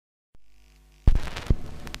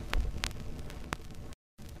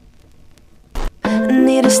I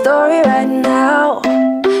need a story right now,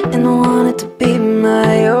 and I want it to be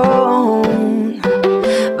my own.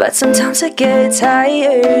 But sometimes I get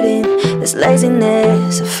tired in this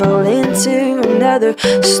laziness. I fall into another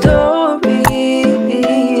story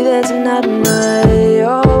that's not my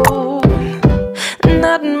own.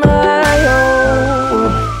 Not my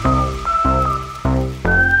own.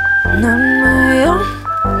 Not my own.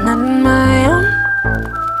 Not my own.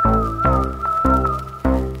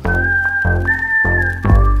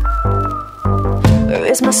 Where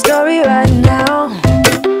is my story right now?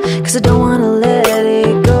 'Cause I don't wanna let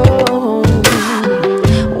it go.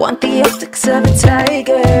 Want the optics of a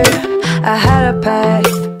tiger. I had a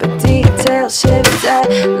path, but details shift. At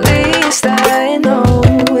least I know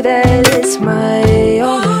that it's my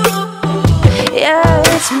own. Yeah,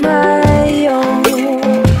 it's my own.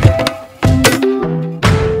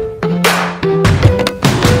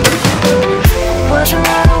 Was a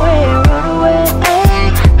runaway, runaway.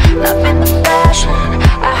 Love in the fashion,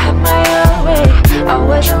 I had my own way. I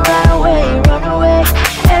was a runaway, runaway.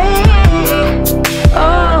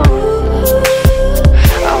 Oh,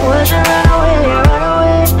 I was a runaway,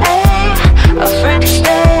 runaway. A friend to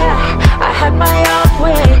stay, I had my own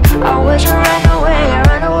way. I was a runaway,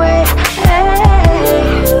 runaway.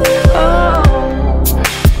 Oh,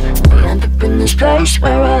 we end up in this place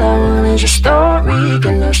where all I want is a story.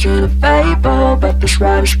 Get lost in a fable, but this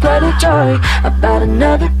ride is predatory. About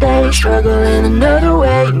another day, struggling another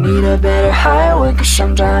way. Need a better highway, 'cause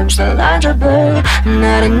sometimes the lines are blurred.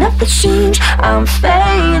 Not enough it seems, I'm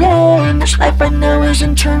fading. This life right now is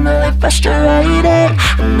internally frustrated,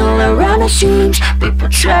 and all around it seems people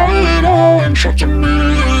trading. Such a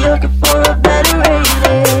mediocre for a better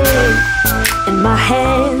rating. And my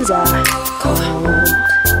hands are cold.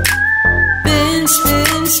 Spin,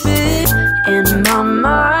 spin, spin. And my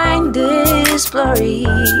mind is blurry.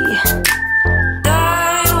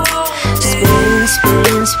 Spin,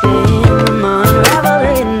 spin, spin. I'm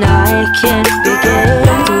unraveling. I can't begin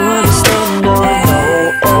to understand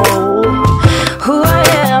who I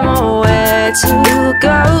am or where to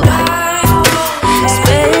go.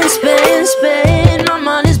 Spin, spin, spin. My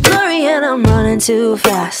mind is blurry and I'm running too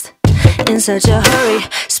fast. In such a hurry.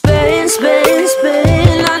 Spin, spin,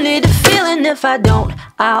 spin. I need a feeling. If I don't,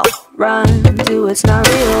 I'll run to it's not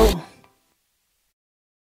real.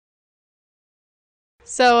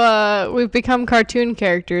 So, we've become cartoon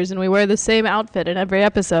characters and we wear the same outfit in every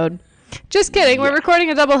episode. Just kidding. Yeah. We're recording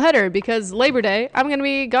a doubleheader because Labor Day, I'm going to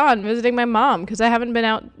be gone visiting my mom because I haven't been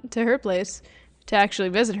out to her place to actually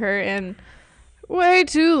visit her in way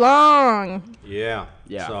too long. Yeah.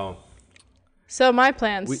 So my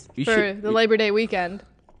plans for the Labor Day weekend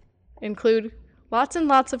include lots and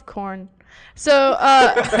lots of corn. So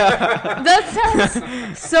that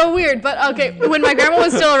sounds so weird, but okay. When my grandma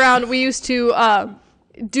was still around, we used to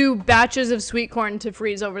do batches of sweet corn to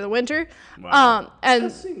freeze over the winter. Wow. And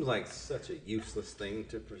that seems like such a useless thing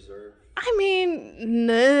to preserve. I mean,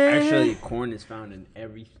 nah. Actually, corn is found in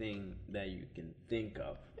everything that you can think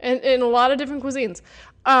of. In a lot of different cuisines.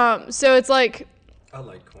 So it's like... I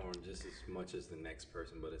like corn just as much as the next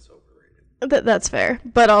person, but it's overrated. That's fair.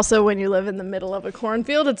 But also when you live in the middle of a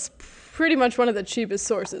cornfield, it's pretty much one of the cheapest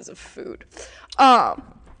sources of food. So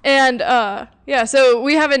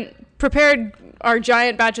we haven't prepared our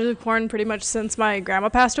giant batches of corn pretty much since my grandma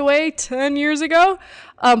passed away 10 years ago.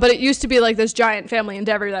 But it used to be like this giant family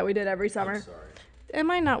endeavor that we did every summer. I'm sorry. Am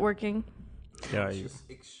I not working? Yeah, you.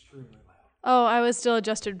 Extremely loud. Oh, I was still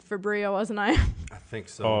adjusted for Brio, wasn't I? I think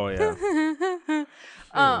so. Oh,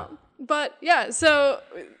 yeah. But yeah, so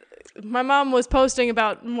my mom was posting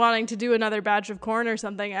about wanting to do another batch of corn or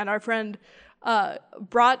something, and our friend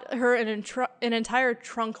brought her an entire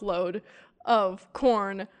trunk load of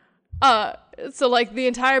corn. So like the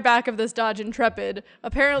entire back of this Dodge Intrepid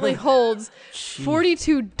apparently holds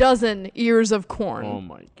 42 dozen ears of corn. Oh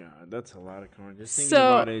my God, that's a lot of corn. Just thinking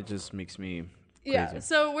about it just makes me crazy. Yeah,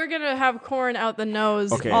 so we're gonna have corn out the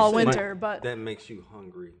nose all winter, but that makes you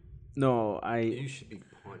hungry. No, You should be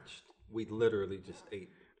punched. We literally just ate.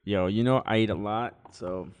 Yo, I eat a lot.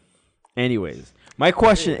 So, anyways, my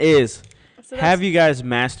question is, have you guys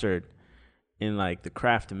mastered in like the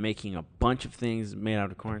craft of making a bunch of things made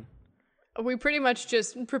out of corn? We pretty much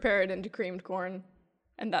just prepare it into creamed corn,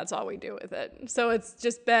 and that's all we do with it. So it's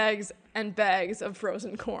just bags and bags of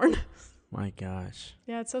frozen corn. My gosh.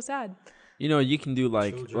 Yeah, it's so sad. You can do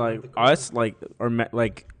like us, like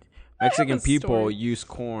Mexican people story. use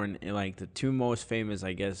corn in like the two most famous,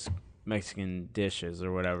 I guess, Mexican dishes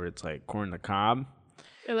or whatever. It's like corn on the cob.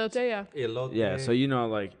 Elote, yeah. Elote. Yeah, so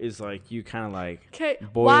like it's like you kind of like okay.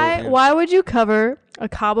 boil. Why would you cover a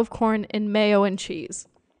cob of corn in mayo and cheese?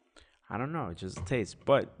 I don't know, just a taste.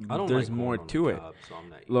 But I don't there's like more corn on to the it. cob, so I'm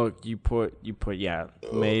not eating. Look, you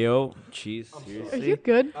put mayo, cheese. Are Seriously? you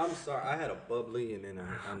good? I'm sorry. I had a bubbly and then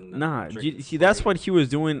I'm Nah, drinking see, that's Sprite. what he was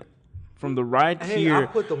doing from the right Hey, here I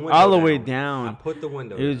put the window all the way I down. put the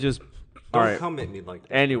window It was down. just Don't all right. come at me like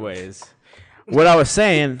that. Anyways, what I was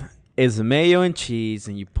saying is mayo and cheese,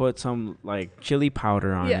 and you put some like chili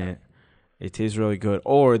powder on Yeah. it. It tastes really good.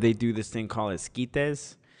 Or they do this thing called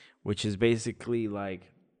esquites, which is basically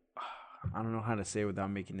like I don't know how to say it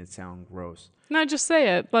without making it sound gross. No, just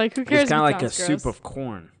say it. Like, who cares? It's kind of if it like a sounds soup gross? of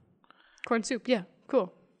corn. Corn soup. Yeah,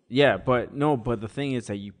 cool. Yeah, but the thing is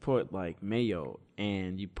that you put like mayo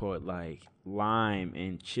and you put like lime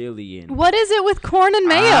and chili and What is it with corn and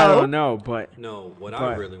mayo? I don't know, but No, what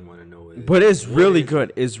I really want to know is. but it's what really is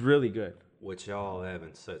good. It's really good. What y'all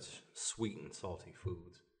having such sweet and salty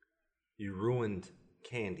foods? You ruined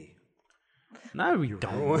candy. Not we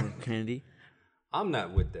don't want candy. I'm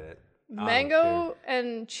not with that. I don't Mango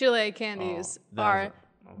and Chile candies are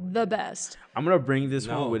the best. I'm gonna bring this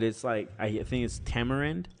No. one with it's like I think it's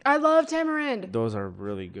tamarind. I love tamarind. Those are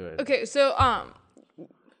really good. Okay, so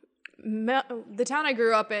the town I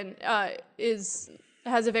grew up in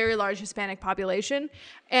has a very large Hispanic population,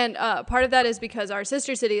 and part of that is because our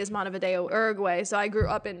sister city is Montevideo, Uruguay. So I grew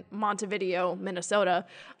up in Montevideo, Minnesota,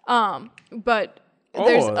 but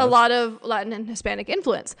there's a lot of Latin and Hispanic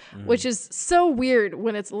influence, which is so weird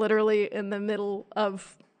when it's literally in the middle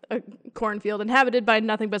of a cornfield inhabited by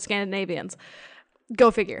nothing but Scandinavians. Go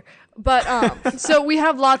figure. But so we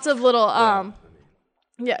have lots of little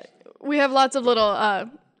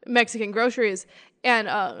Mexican groceries, and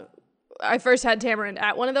I first had tamarind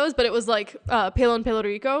at one of those, but it was like Palo and Palo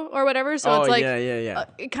Rico or whatever. So it's like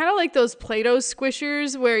kind of like those Play-Doh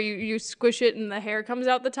squishers where you squish it and the hair comes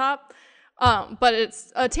out the top. But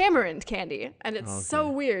it's a tamarind candy, and it's so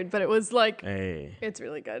weird. But it was like, it's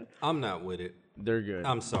really good. I'm not with it. They're good.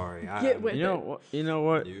 I'm sorry. Get with You know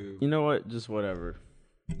what? You know what? Just whatever.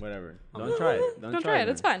 Don't try it. Don't try it.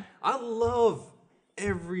 It's fine. I love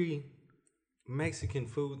every Mexican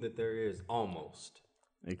food that there is, almost.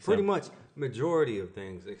 Pretty much majority of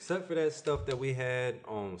things, except for that stuff that we had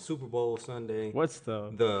on Super Bowl Sunday. What's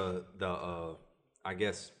the I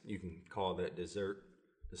guess you can call that dessert.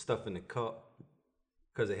 The stuff in the cup,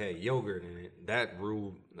 because it had yogurt in it. That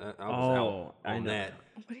ruled. I was out on that.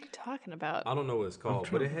 What are you talking about? I don't know what it's called,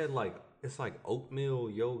 but it had it's like oatmeal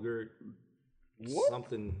yogurt,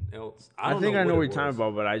 something else. I think I know what you're talking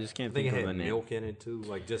about, but I just can't think it of had the name. milk in it too,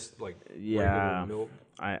 just like Yeah, regular milk.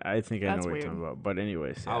 I think I know That's what weird. you're talking about. But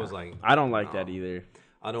anyways, I was like, I don't like that either.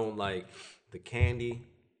 I don't like the candy.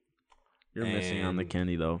 You're missing on the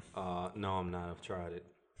candy though. No, I'm not. I've tried it.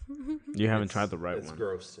 You haven't tried the right It's one.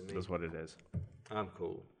 gross to me. That's what it is. I'm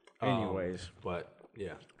cool. Anyways, But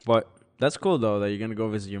yeah, but that's cool though that you're gonna go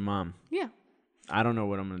visit your mom. Yeah. I don't know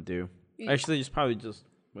what I'm gonna do. Actually, it's probably just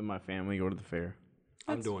with my family go to the fair.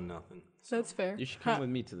 I'm doing nothing. That's fair. You should come with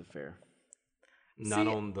me to the fair. Not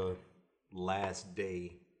on the last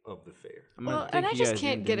day of the fair. Well, and I just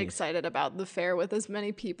can't get excited about the fair with as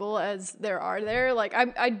many people as there are there. Like,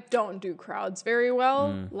 I don't do crowds very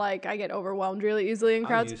well. Like, I get overwhelmed really easily in I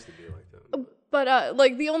crowds. used to be like that. But,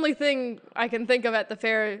 like, the only thing I can think of at the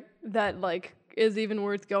fair that, like, is even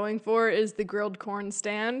worth going for is the grilled corn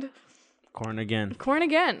stand. Corn again. Corn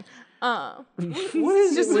again. What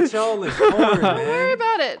is it with y'all and corn, man? Don't worry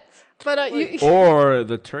about it. But, Or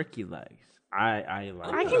the turkey legs. I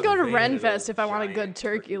like. I can go to Renfest if I want a good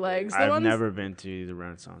turkey legs. I've never been to the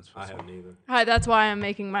Renaissance I Festival. haven't either. Hi, that's why I'm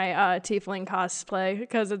making my tiefling cosplay,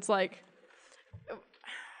 because it's like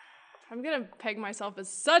I'm gonna peg myself as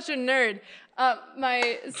such a nerd.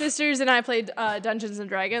 My sisters and I played Dungeons and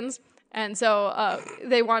Dragons, and so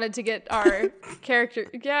they wanted to get our character.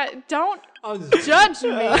 Yeah, don't judge me.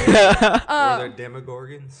 Were there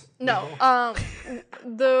Demogorgons? No,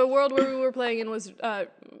 the world where we were playing in was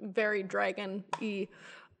very dragon-y.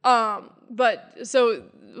 But so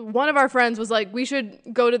one of our friends was like, we should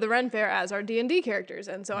go to the Ren Fair as our D&D characters.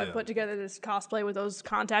 And so I put together this cosplay with those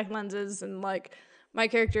contact lenses, and like my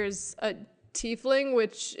character is a tiefling,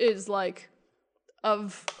 which is like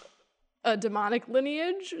of a demonic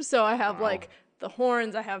lineage. So I have like the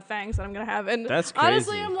horns, I have fangs that I'm going to have. And That's crazy.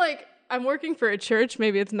 honestly, I'm like, I'm working for a church.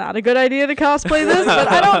 Maybe it's not a good idea to cosplay this, but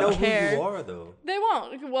I don't know care. who you are, though. They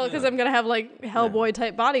won't. Well, because I'm going to have like Hellboy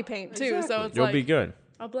type body paint too. So it's You'll like, be good.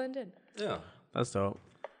 I'll blend in. Yeah. That's dope.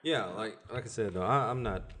 Yeah, like I said, though, I'm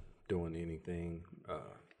not doing anything.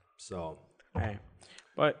 So. Hey,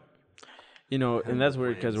 but you know, and that's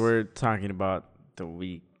weird because we're talking about the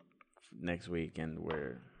week next week, and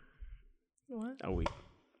we're a week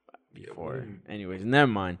before. Anyways,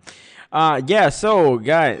 never mind. Yeah. So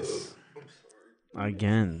guys,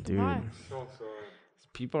 Again, dude. Why? So sorry.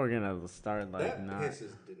 People are gonna start like That not.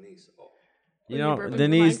 pisses Denise off. You When know, you burp into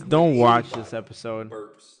Denise, the mic? don't watch Anybody this episode.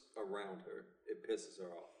 burps around her. It pisses her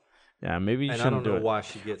off. Yeah, maybe you And I shouldn't don't know do it. why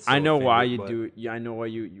she gets. So I know why offended, you but do it. Yeah, I know why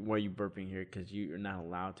you burping here because you're not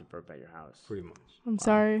allowed to burp at your house. Pretty much. I'm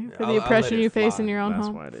sorry for I'll the let oppression it you face fly. in your own That's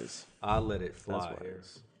home. why it is. I let it fly That's why it here.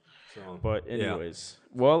 is. So, But yeah. anyways,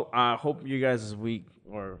 well, I hope you guys' week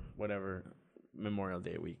or whatever Memorial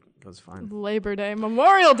Day week goes fine. Labor Day.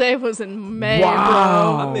 Memorial Day was in May,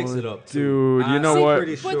 Wow. I mix it up too. Dude, you know I'm what?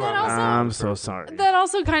 Pretty But sure then I'm also- I'm so sorry. bro. That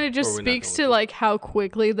also kind of just Or we're not speaks going to to. like how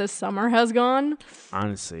quickly the summer has gone.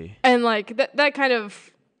 Honestly. And like that kind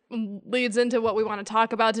of leads into what we want to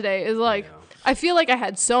talk about today is like Yeah. I feel like I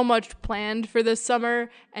had so much planned for this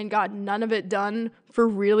summer and got none of it done for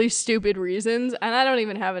really stupid reasons, and I don't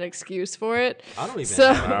even have an excuse for it. I don't even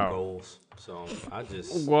So- have Wow. goals. So I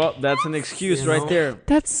just. Well, that's an excuse You right know? there.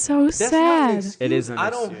 That's so That's not an sad. excuse. It is an I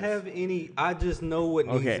don't excuse. have any. I just know what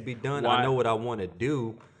needs Okay, to be done. why- I know what I want to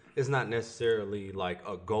do. It's not necessarily like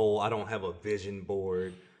a goal. I don't have a vision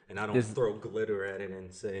board, and I don't This- throw glitter at it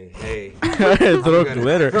and say, "Hey." Throw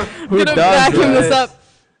glitter. Who Gonna does vacuum that? this up.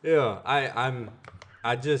 Yeah,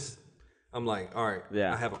 I'm like, all right.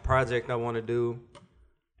 Yeah. I have a project I want to do.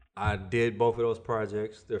 I did both of those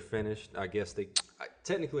projects. They're finished. I guess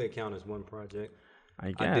technically it count as one project.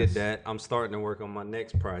 I guess. I did that. I'm starting to work on my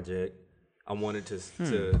next project. I wanted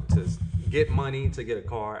to get money to get a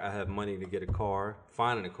car. I have money to get a car.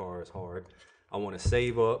 Finding a car is hard. I want to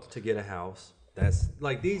save up to get a house. That's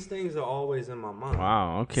like these things are always in my mind.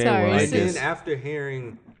 Wow. Okay. Sorry. Well, I And then guess. after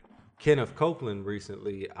hearing Kenneth Copeland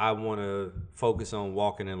recently, I want to focus on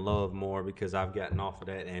walking in love more because I've gotten off of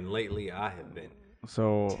that. And lately I have been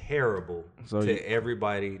So terrible So to you-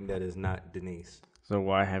 everybody that is not Denise.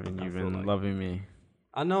 why haven't you feel been like- loving me?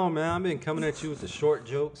 I know, man. I've been coming at you with the short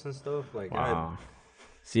jokes and stuff. Like, Wow.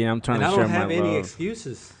 See, I'm trying and to I share don't my have any love.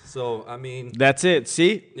 excuses. So, I mean, That's it.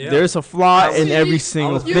 See, Yeah. there's a flaw in See, every you-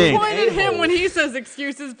 single was- You thing. pointed him A-hole. when he says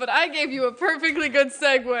excuses, but I gave you a perfectly good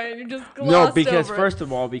segue and you just glossed No, because over first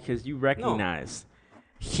of all, because you recognize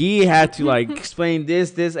he had to like explain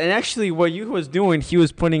this, and actually, what you was doing, he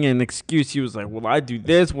was putting in an excuse. He was like, "Will I do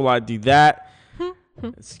this? Will I do that?"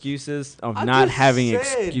 Excuses of I not just having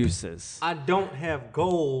said- excuses. I don't have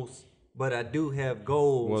goals, but I do have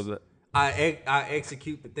goals. Was it- I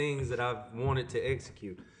execute the things that I've wanted to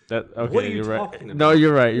execute. That okay? What are you You're right. talking No, about?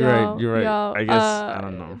 you're right. You're Yo, right. You're right. yo, I guess I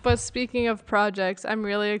don't know. But speaking of projects, I'm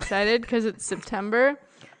really excited because it's September,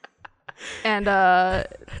 and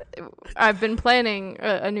I've been planning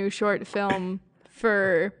a new short film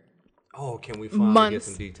for. Oh, can we finally get Months.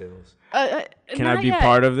 some details? Can I be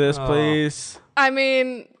part of this, please? I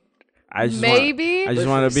mean, I just maybe. I just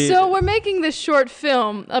want to be. So we're making this short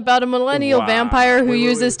film about a millennial Wow. vampire who Wait,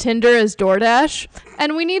 uses wait. Tinder as DoorDash,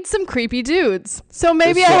 and we need some creepy dudes. So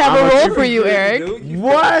maybe I So have I'm a a role for you, Really, Eric. dude? You fit the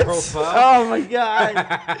What? profile. Oh my god!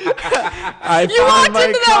 I You found walked my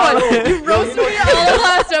into that car. one. You roasted me all of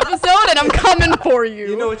last episode, and I'm coming for you.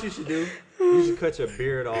 You know what you should do? You should cut your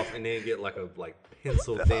beard off and then get like a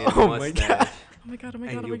pencil thin Oh my mustache. God. Oh my god! Oh my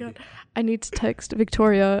And god! Oh my you'll god! be- I need to text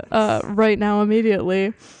Victoria right now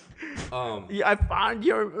immediately. Yeah, I found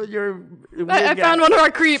your. I found one of our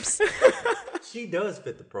creeps. She does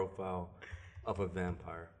fit the profile of a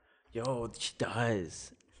vampire. Yo, she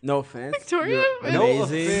does. No offense. Victoria? You're No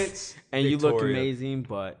amazing, offense, and you look Victoria. amazing,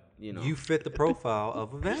 but you know You fit the profile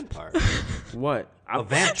of a vampire. what? A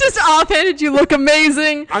vampire. Just offhanded, you look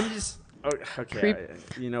amazing. I'm just okay. Creep.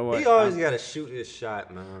 You know what? He always got to shoot his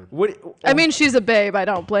shot, man. What? I mean, she's a babe. I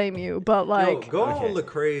don't blame you, but Yo, like, go Okay. on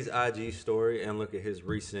Lecrae's IG story and look at his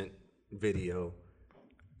recent video,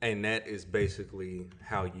 and that is basically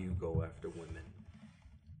how you go after women.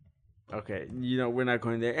 Okay, you know we're not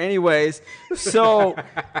going there. Anyways, so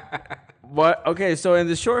what? Okay, so in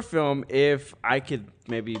the short film, if I could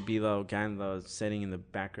maybe be little Ganlo sitting in the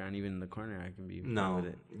background, even in the corner, I can be fine No, with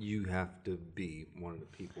it. you have to be one of the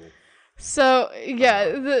people, so yeah,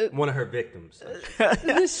 the one of her victims.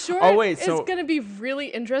 the short Oh, wait, so- is gonna be really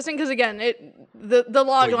interesting because again, the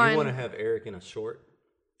log Wait, line. you want to have Eric in a short?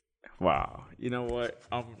 Wow. You know what?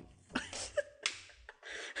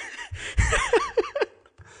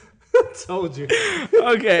 Told you.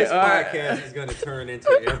 Okay. This All right. podcast is going to turn into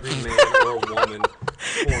every man or woman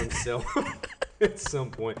for himself at some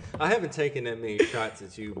point. I haven't taken that many shots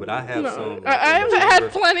at you, but I have some. I've had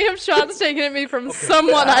plenty of shots taken at me from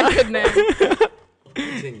someone I could name.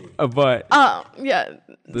 Continue. But Yeah.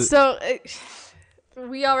 So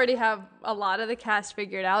we already have a lot of the cast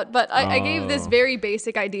figured out, but I gave this very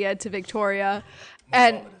basic idea to Victoria,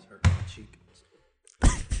 and Oh, it has hurt my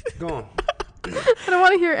cheek. Go on. I don't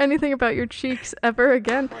want to hear anything about your cheeks ever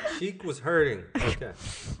again. My cheek was hurting. Okay.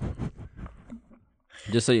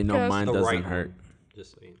 Just so you know, Yes. mine The doesn't right hurt. one.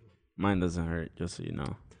 Just so you know. Mine doesn't hurt. Just so you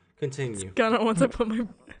know. Continue. Gonna once I put my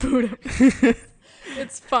boot up.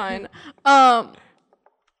 It's fine.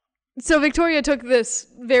 So Victoria took this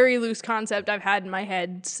very loose concept I've had in my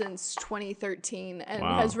head since 2013 and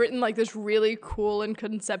has written like this really cool and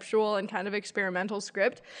conceptual and kind of experimental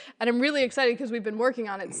script. And I'm really excited because we've been working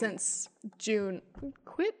on it since June.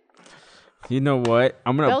 Quit. You know what?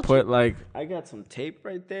 I'm gonna Belching. put like I got some tape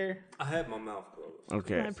right there. I have my mouth closed.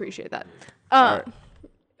 Okay. I appreciate that. Alright.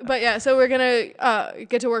 But yeah, so we're gonna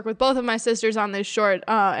get to work with both of my sisters on this short,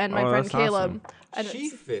 and my friend that's Caleb. awesome. And She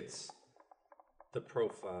it's- fits the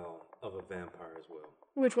profile of a vampire as well.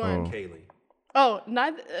 which one? Kaylee. Oh,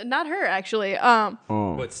 not her actually. Oh.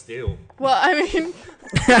 But still. Well, I mean,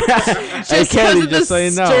 Hey, just because Kelly, of the just so you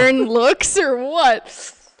know. stern looks or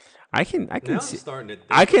what? I can Now I'm see. starting to think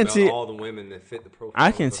I can about see- all the women that fit the profile.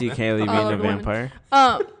 I can of a see vampire. Kaylee being All a of the women. vampire.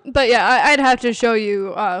 But yeah, I'd have to show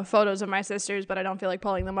you photos of my sisters, but I don't feel like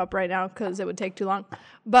pulling them up right now because it would take too long.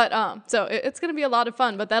 But so it's gonna be a lot of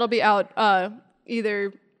fun. But that'll be out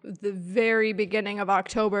either the very beginning of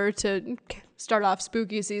October to start off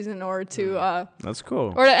spooky season, or to That's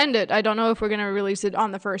cool. or to end it. I don't know if we're gonna release it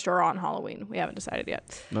on the 1st or on Halloween. We haven't decided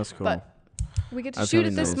yet. That's cool. But we get to That's shoot really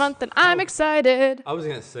it this nice. month, and I'm excited. I was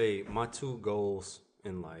gonna say my 2 goals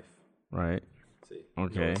in life. Right. See, no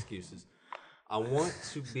Okay. excuses. I want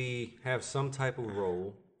to have some type of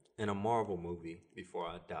role in a Marvel movie before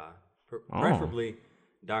I die. Preferably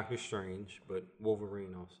Doctor Strange, but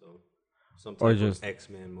Wolverine also. Some type just- of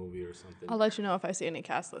X-Men movie or something. I'll let you know if I see any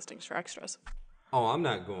cast listings for extras. Oh, I'm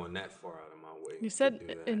not going that far out of my way. You to said do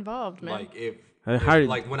that. involved, man. Like if How did-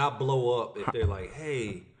 like when I blow up, if they're like,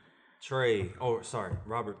 "Hey, Trey," or sorry,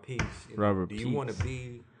 Robert Peace. Robert do you Peace. want to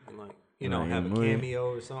be like Like have a in a movie? cameo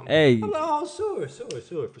or something? Hey. I'm like, oh, sure,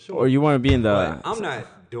 for sure. Or you want to be in But the? I'm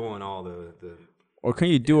not doing all the Or can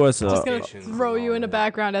you do us a? Just gonna auditions throw and you all in the that.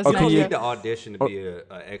 background as Oh, an I can don't you- need the audition to be a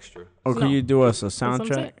extra. Or can No. you do us a what I'm saying.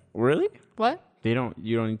 soundtrack? Really? What? You don't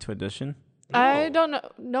need to audition. I don't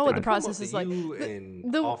know what the They come up process to is like. you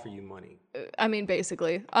and the- offer you money. I mean,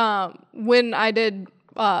 basically, when I did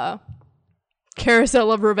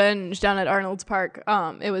Carousel of Revenge down at Arnold's Park,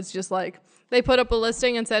 it was just like they put up a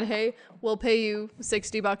listing and said, "Hey, we'll pay you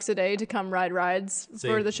 $60 a day to come ride rides for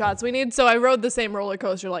See? the shots we need." So I rode the same roller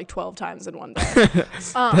coaster like 12 times in one day.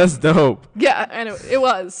 That's dope. Yeah, and it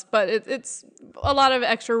was, but it's a lot of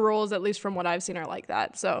extra roles, at least from what I've seen, are like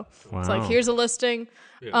that. So it's like, Wow. here's a listing.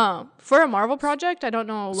 Yeah. For a Marvel project, I don't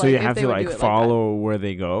know. So like, you if have they to would like do it follow where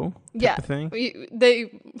they go. Like that. Yeah, Type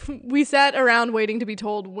of thing. we sat around waiting to be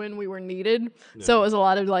told when we were needed. So it was a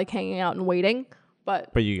lot of like hanging out and waiting.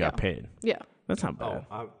 But But you got paid. yeah, That's not bad.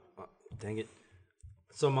 Dang it.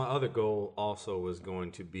 So my other goal also was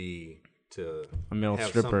going to be to A male have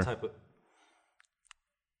stripper. some type of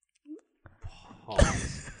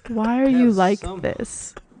pause. why are you you like like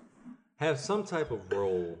this? Have some type of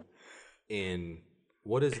role in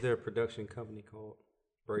what is their production company called?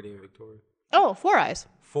 Brady and Victoria? Oh, Four Eyes.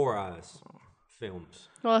 Four Eyes Films.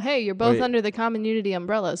 Well, hey, you're both Wait. under the Common Unity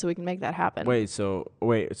umbrella, so we can make that happen. So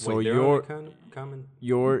Wait, they're your under common.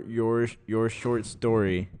 your short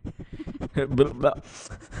story,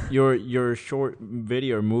 your short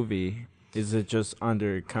video or movie, is it just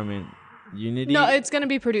under Common Unity? No, it's going to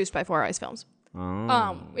be produced by Four Eyes Films.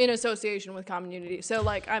 Oh. In association with Common Unity. So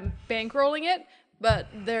like I'm bankrolling it, but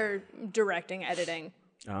they're directing, editing,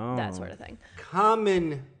 that sort of thing.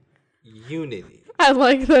 Common Unity. I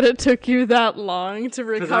like that it took you that long to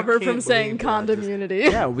recover can't from saying believe that I condom just- unity.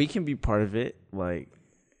 Yeah, we can be part of it. Like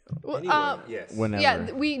Anyway, yes. whenever.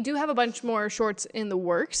 Yeah, we do have a bunch more shorts in the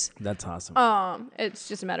works. That's awesome. It's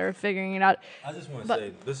just a matter of figuring it out. I just want to but-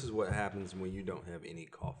 say this is what happens when you don't have any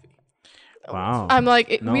coffee. Wow. I'm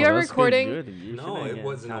like, No, we are that's recording. Good. You No, shouldn't it get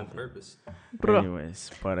wasn't on coffee. purpose. Anyways,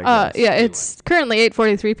 but I guess Yeah, it's currently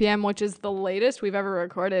 8:43 p.m., which is the latest we've ever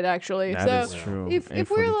recorded, actually. that so is true. if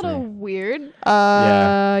we're a little 8:43. weird,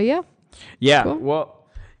 Yeah. Yeah. Cool. Well,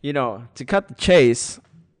 to cut the chase,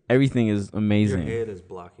 everything is Your amazing. head is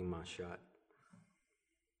blocking my shot.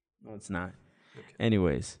 No, it's not.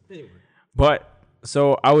 Anyways, Anyway, but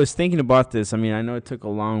so I was thinking about this. I mean, I know it took a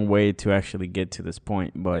long way to actually get to this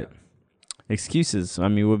point, but excuses. I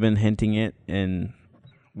mean, we've been hinting it in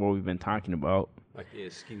what we've been talking about. like the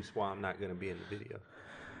excuse why I'm not going to be in the video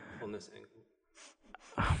on this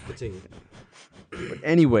angle. Continue. But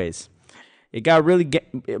anyways, it got really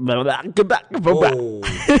Oh.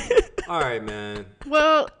 All right, man.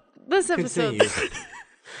 well, this episode.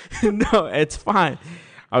 Continue. No, it's fine.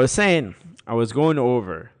 I was saying I was going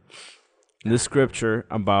over the scripture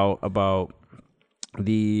about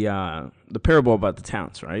the parable about the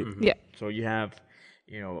talents, right? Mm-hmm. Yeah. So you have,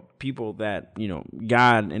 people that,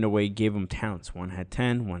 God in a way gave them talents. One had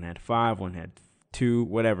 10, one had 5, one had 2,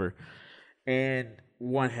 whatever. And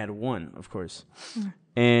one had 1, of course. Mm.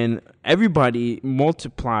 And everybody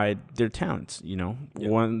multiplied their talents, Yep.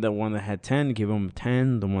 The one that had 10, give him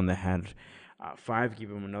 10. The one that had 5,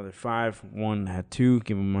 give him another 5. One had 2,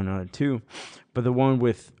 give him another 2. But the one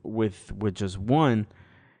with just 1,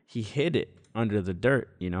 he hid it under the dirt,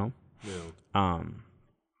 Yeah.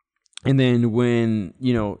 And then when,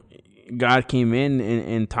 God came in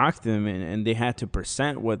and talked to them and they had to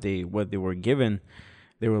present what they were given,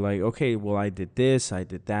 they were like, okay, well, I did this, I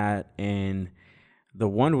did that. And the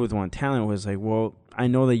one with 1 talent was like, well, I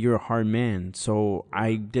know that you're a hard man, so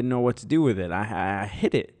I didn't know what to do with it. I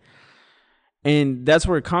hid it. And that's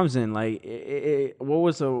where it comes in. Like, what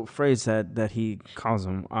was the phrase that he calls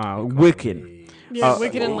him? Wicked. Yeah,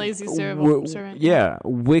 wicked and lazy servant. Yeah,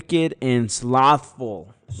 wicked and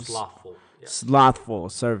slothful. Slothful. Yeah. Slothful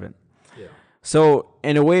servant. Yeah. So,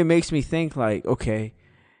 in a way, it makes me think, like, okay,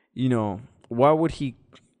 why would he,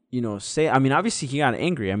 say? I mean, obviously, he got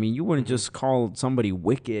angry. I mean, you wouldn't just call somebody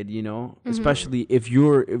wicked, especially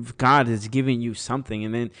if God is giving you something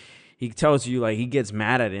and then he tells you, like, he gets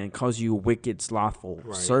mad at it and calls you a wicked, slothful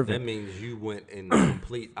servant. That means you went in the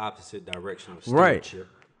complete opposite direction of stewardship.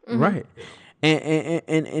 Right. Yeah.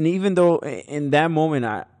 And even though in that moment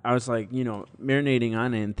I was like, marinating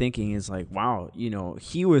on it and thinking is like, wow,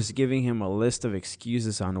 he was giving him a list of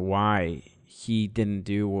excuses on why he didn't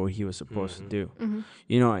do what he was supposed to do.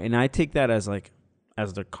 Mm-hmm. And I take that as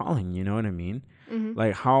their calling, you know what I mean? Mm-hmm.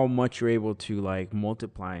 Like how much you're able to like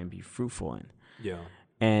multiply and be fruitful in. Yeah.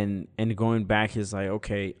 And going back is like,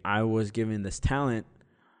 okay, I was given this talent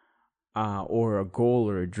or a goal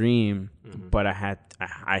or a dream, but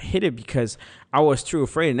I hid it because I was too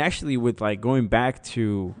afraid. And actually with like going back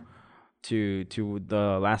to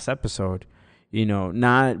the last episode,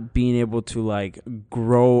 not being able to like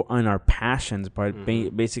grow on our passions, but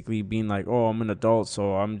basically being like, oh, I'm an adult,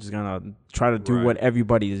 so I'm just gonna try to do what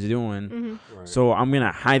everybody is doing. Mm-hmm. Right. So I'm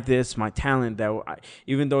gonna hide my talent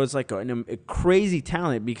even though it's like a crazy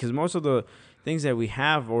talent, because most of the things that we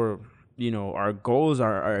have or our goals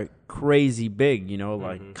are crazy big,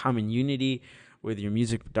 like common unity with your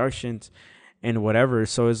music productions and whatever.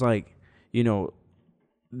 So it's like,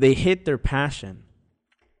 they hit their passion.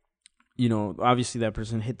 Obviously that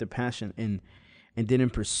person hit their passion and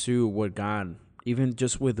didn't pursue what God, even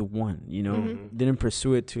just with the one, didn't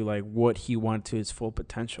pursue it to like what he wanted to his full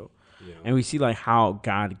potential. Yeah. And we see like how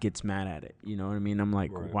God gets mad at it. You know what I mean? I'm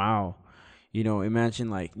like, wow,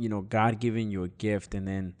 imagine like, God giving you a gift and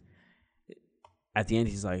then at the end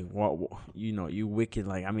he's like, well, you wicked.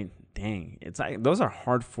 Like, I mean, dang, it's like, those are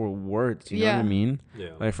hard for words. You know what I mean? Yeah.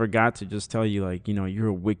 Like for God to just tell you like, you're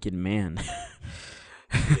a wicked man.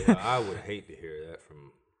 Yeah, I would hate to hear that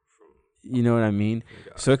from you know what I mean?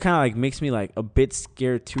 God. So it kind of like makes me like a bit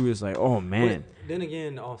scared too. Is like, oh man. But then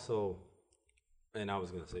again, also, and I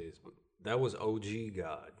was gonna say this, but that was OG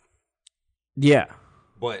God. Yeah.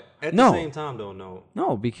 But at the same time,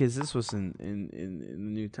 no, because this was in the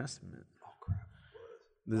New Testament. Oh crap!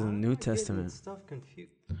 This is the New Testament. Stuff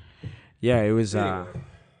confused. Yeah, it was. Anyway.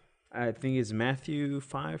 I think it's Matthew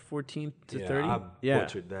 5:14 to 30. I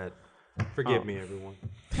butchered that. Forgive me, everyone.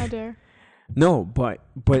 How dare. No, but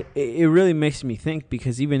it really makes me think,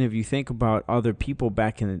 because even if you think about other people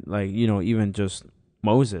back in, like, even just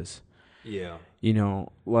Moses. Yeah.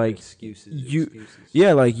 Like excuses.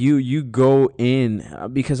 Yeah, like you go in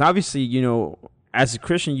because obviously, as a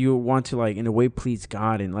Christian, you want to like in a way please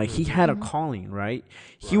God, and like he had a calling, right?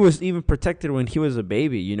 He was even protected when he was a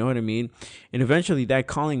baby, you know what I mean? And eventually that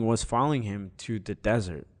calling was following him to the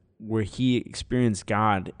desert, where he experienced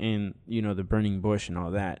God in, the burning bush and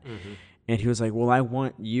all that. Mm-hmm. And he was like, well, I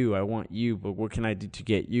want you, but what can I do to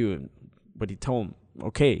get you? But he told him,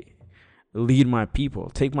 okay, lead my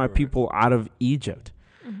people, take my people out of Egypt.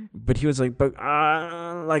 Mm-hmm. But he was like, but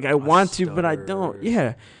like I want to, but I don't.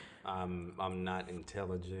 Yeah. I'm not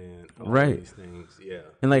intelligent. Right. These things. Yeah.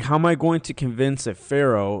 And like, how am I going to convince a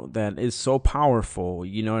Pharaoh that is so powerful?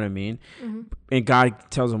 You know what I mean? Mm-hmm. And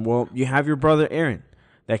God tells him, well, you have your brother Aaron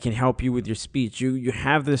that can help you with your speech. You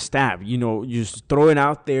have the staff, you just throw it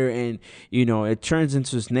out there and, it turns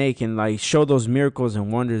into a snake, and like show those miracles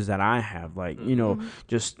and wonders that I have. Like,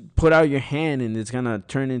 just put out your hand and it's going to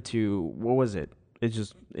turn into, what was it? It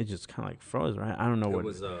just kind of like froze, right? I don't know what it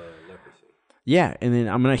was. Leprosy. Yeah. And then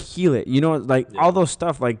I'm going to heal it. All those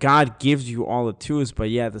stuff, like God gives you all the tools, but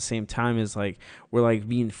yeah, at the same time is like, we're like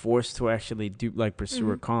being forced to actually do like pursue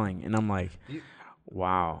our calling. And I'm like,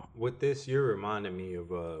 Wow. With this, you're reminding me of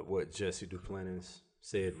what Jesse Duplantis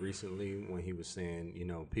said recently when he was saying,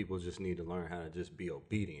 people just need to learn how to just be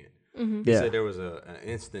obedient. Mm-hmm. He said there was an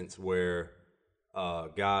instance where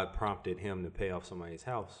God prompted him to pay off somebody's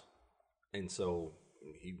house. And so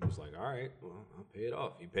he was like, all right, well, I'll pay it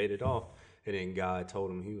off. He paid it off. And then God told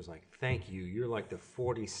him, he was like, thank you. You're like the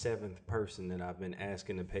 47th person that I've been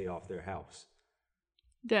asking to pay off their house.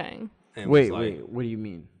 Dang. And Wait, what do you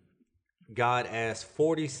mean? God asked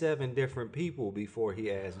 47 different people before he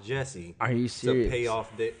asked Jesse Are you serious? to pay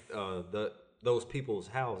off those people's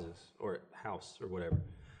houses or house or whatever.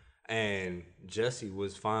 And Jesse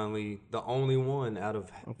was finally the only one out of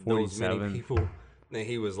those many people. And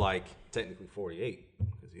he was like technically 48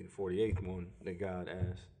 because he's the 48th one that God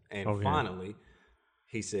asked. And finally,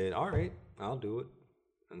 he said, all right, I'll do it.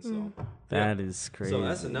 And so that is crazy. So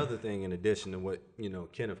that's another thing in addition to what,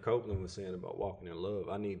 Kenneth Copeland was saying about walking in love.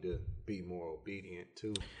 I need to be more obedient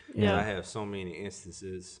too. Yeah. I have so many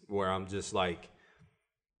instances where I'm just like,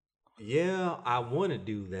 yeah, I want to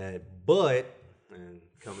do that, but, and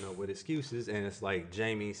coming up with excuses. And it's like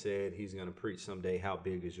Jamie said, he's going to preach someday, how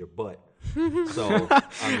big is your butt? So,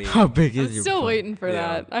 I mean, how big is I'm your still butt? waiting for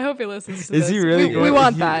that. I hope he listens to Is this. he really We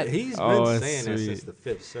want that. He's been saying that's that sweet. since the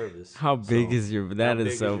 5th service. How big is your? That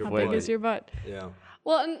is so your How funny. big is your butt? Yeah.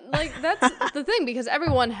 Well, and like that's the thing, because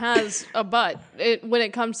everyone has a butt when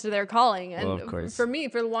it comes to their calling. And Well, of course. for me,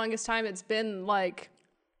 for the longest time, it's been like,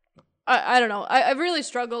 I don't know. I've really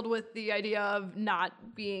struggled with the idea of not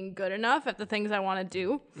being good enough at the things I want to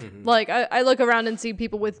do. Mm-hmm. Like I look around and see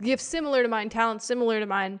people with gifts similar to mine, talents similar to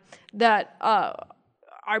mine, that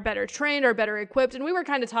are better trained or better equipped. And we were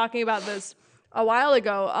kind of talking about this a while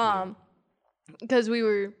ago because we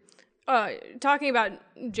were talking about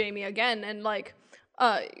Jamie again, and like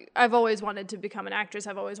I've always wanted to become an actress.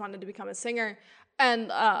 I've always wanted to become a singer.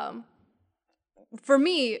 And for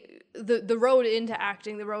me, the road into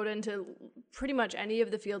acting, the road into pretty much any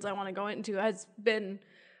of the fields I want to go into has been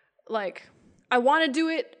like, I want to do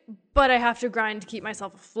it, but I have to grind to keep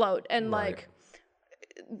myself afloat. And like,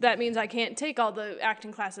 that means I can't take all the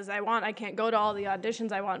acting classes I want. I can't go to all the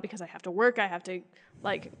auditions I want because I have to work. I have to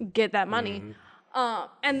like get that money.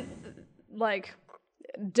 And like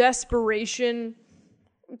desperation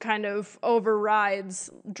kind of overrides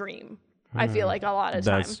dream. I feel like a lot of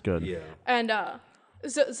time. That's good. Yeah. And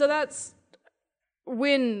so that's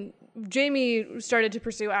when Jamie started to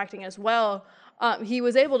pursue acting as well. He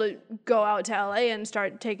was able to go out to LA and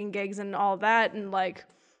start taking gigs and all that. And like,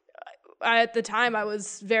 at the time I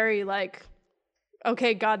was very like,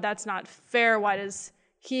 okay, God, that's not fair. Why does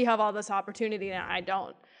he have all this opportunity and I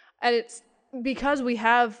don't? And it's because we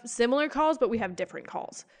have similar calls, but we have different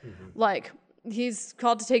calls. Like, he's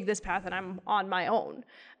called to take this path and I'm on my own.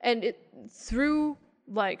 And through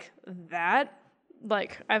like that,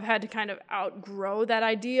 like I've had to kind of outgrow that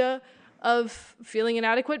idea of feeling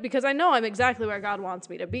inadequate, because I know I'm exactly where God wants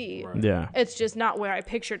me to be. Right. Yeah. It's just not where I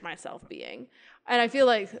pictured myself being. And I feel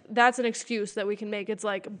like that's an excuse that we can make. It's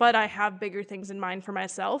like, but I have bigger things in mind for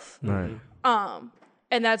myself. Right.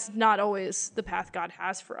 And that's not always the path God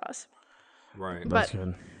has for us. Right. That's But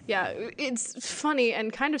good. yeah, it's funny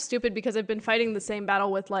and kind of stupid because I've been fighting the same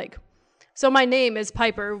battle with like, so my name is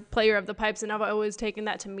Piper, player of the pipes, and I've always taken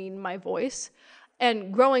that to mean my voice.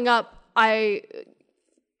 And growing up, I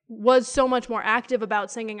was so much more active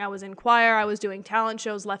about singing. I was in choir, I was doing talent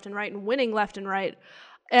shows left and right and winning left and right.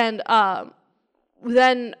 And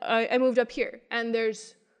then I moved up here, and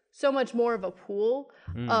there's so much more of a pool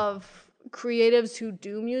of creatives who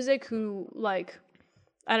do music, who like,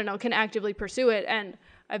 I don't know, can actively pursue it. And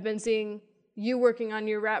I've been seeing you working on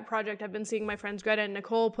your rap project. I've been seeing my friends Greta and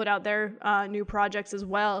Nicole put out their new projects as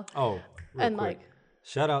well. Oh, real And, quick. like,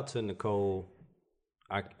 Shout out to Nicole.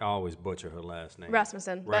 I always butcher her last name.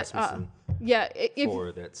 Rasmussen. Rasmussen Yeah, if,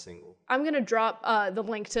 for that single. I'm going to drop the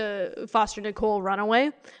link to Fosternicole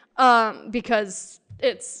Runaway because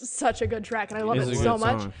it's such a good track and I love It's it a so good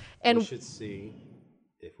much. song. And We should see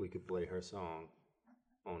if we could play her song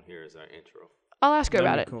on here as our intro. I'll ask her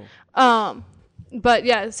about That'd it. be cool. But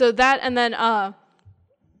yeah, so that, and then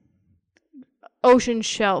Ocean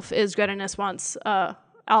Shelf is Greta Niswant's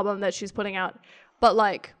album that she's putting out. But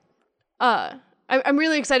like, I'm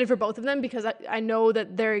really excited for both of them because I know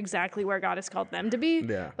that they're exactly where God has called them to be.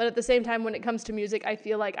 Yeah. But at the same time, when it comes to music, I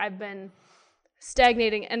feel like I've been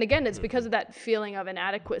stagnating. And again, it's because of that feeling of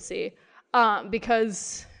inadequacy.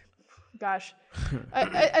 Because, gosh,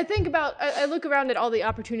 I think about, I look around at all the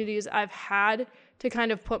opportunities I've had to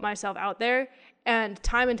kind of put myself out there. And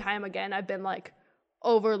time again, I've been like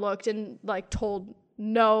overlooked and like told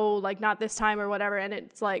no, like not this time or whatever. And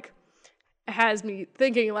it's like, it has me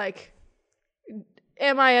thinking like,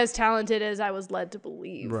 am I as talented as I was led to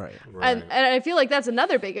believe? Right. And I feel like that's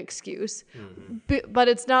another big excuse. But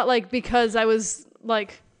it's not like because I was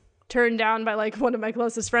like turned down by like one of my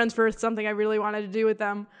closest friends for something I really wanted to do with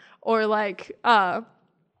them, or like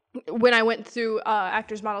when I went through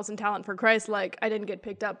Actors, Models, and Talent for Christ, like I didn't get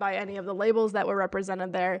picked up by any of the labels that were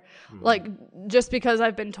represented there. Like just because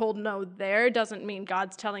I've been told no there doesn't mean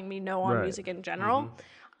God's telling me no on music in general.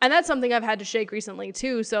 And that's something I've had to shake recently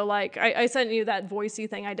too. So like I sent you that voicey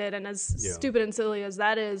thing I did, and as stupid and silly as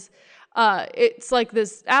that is, it's like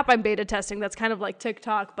this app I'm beta testing that's kind of like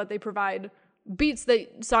TikTok, but they provide beats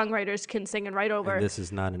that songwriters can sing and write over. And this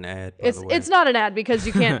is not an ad, by the way. It's not an ad because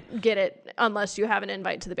you can't get it unless you have an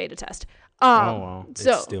invite to the beta test. Wow.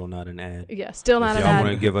 So, it's still not an ad. Yeah, still not an If y'all ad.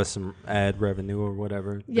 want to give us some ad revenue or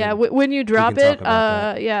whatever. Yeah, when you drop can it, talk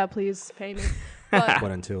about that. yeah, please pay me. But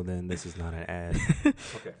until then, this is not an ad.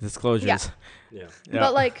 Okay. Disclosures. Yeah.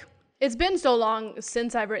 But like, it's been so long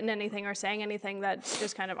since I've written anything or sang anything that's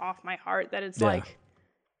just kind of off my heart that it's like,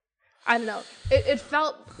 I don't know. It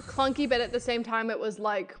felt clunky, but at the same time, it was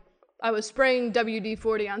like I was spraying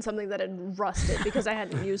WD-40 on something that had rusted because I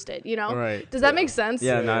hadn't used it, you know? Right. Does that make sense?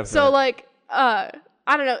 Yeah, no, So like, I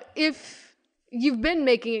don't know, if you've been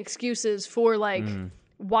making excuses for like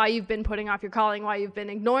why you've been putting off your calling, why you've been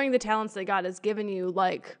ignoring the talents that God has given you,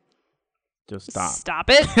 like, Just stop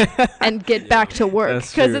it and get back to work.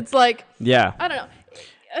 Because it's like, I don't know.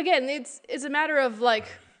 Again, it's a matter of like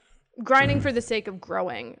grinding for the sake of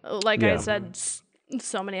growing. Like I said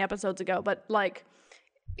so many episodes ago, but like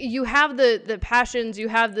you have the passions, you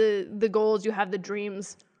have the goals, you have the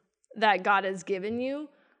dreams that God has given you.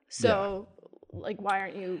 So like, why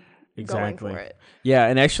aren't you going for it? Yeah,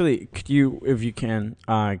 and actually, could you, if you can,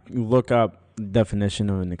 look up the definition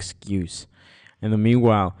of an excuse? And the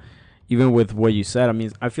meanwhile, even with what you said, I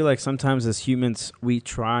mean, I feel like sometimes as humans, we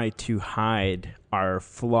try to hide our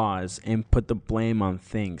flaws and put the blame on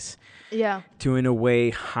things. Yeah. To, in a way,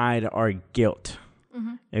 hide our guilt,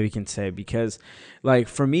 if we can say. Because, like,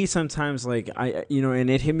 for me, sometimes, like, and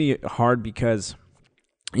it hit me hard because,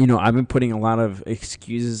 I've been putting a lot of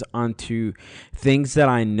excuses onto things that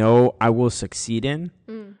I know I will succeed in.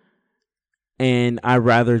 And I'd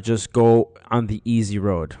rather just go on the easy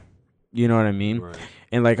road. You know what I mean? Right.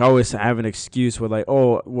 And like I always have an excuse with like,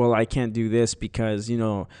 oh, well, I can't do this because,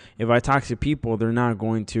 if I talk to people, they're not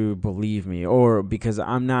going to believe me, or because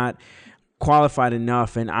I'm not qualified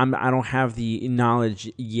enough and I don't have the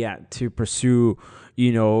knowledge yet to pursue,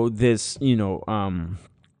 this,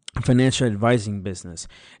 financial advising business.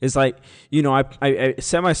 It's like, I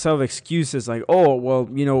set myself excuses like, oh, well,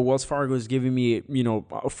 Wells Fargo is giving me,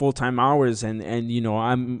 full-time hours and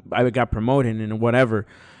I got promoted and whatever.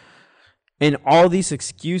 And all these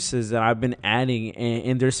excuses that I've been adding,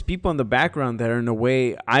 and there's people in the background that are in a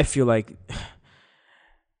way, I feel like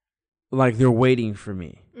they're waiting for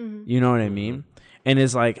me. You know what I mean? And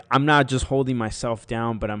it's like, I'm not just holding myself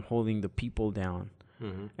down, but I'm holding the people down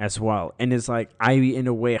as well. And it's like, I, in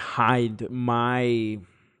a way, hide my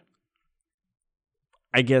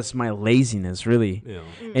laziness, really. Yeah.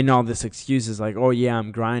 And all this excuses like, oh yeah,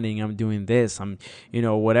 I'm grinding, I'm doing this, I'm,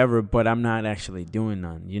 whatever, but I'm not actually doing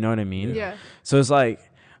none. You know what I mean? Yeah. So it's like,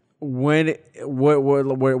 where's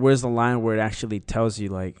the line where it actually tells you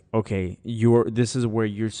like, okay, this is where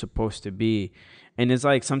you're supposed to be. And it's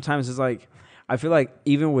like, sometimes it's like, I feel like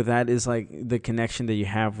even with that is like the connection that you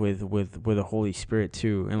have with the Holy Spirit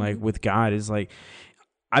too. And like with God is like,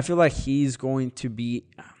 I feel like he's going to be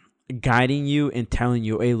guiding you and telling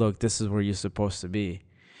you, hey, look, this is where you're supposed to be.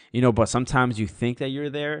 But sometimes you think that you're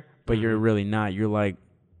there, but you're really not. You're like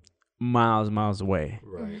miles away.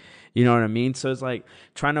 Right. You know what I mean? So it's like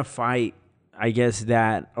trying to fight, I guess,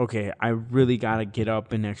 that, okay, I really got to get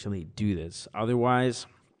up and actually do this. Otherwise,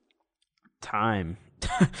 time,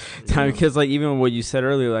 because like even what you said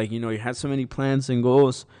earlier, like, you had so many plans and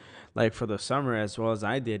goals like for the summer as well as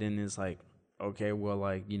I did. And it's like, okay, well,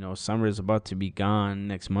 like, summer is about to be gone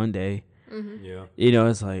next Monday. Yeah.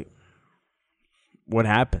 It's like, what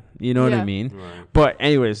happened? You know what I mean? Right. But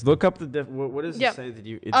anyways, look up what does it say that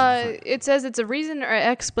you? It says it's a reason or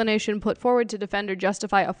explanation put forward to defend or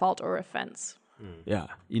justify a fault or offense. Yeah,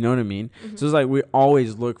 you know what I mean? So it's like we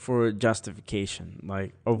always look for justification,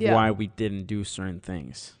 like, of why we didn't do certain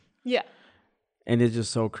things. Yeah. And it's just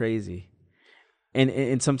so crazy.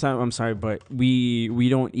 And sometimes, I'm sorry, but we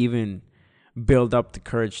don't even build up the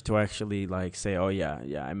courage to actually like say, oh yeah,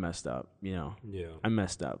 I messed up, I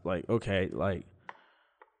messed up. Like, okay, like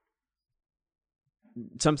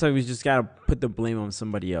sometimes we just gotta put the blame on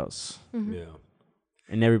somebody else. Yeah.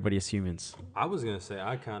 And everybody is humans. I was gonna say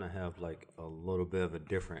I kind of have like a little bit of a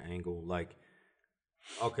different angle. Like,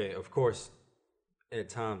 okay, of course, at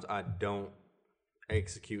times I don't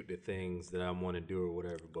execute the things that I want to do or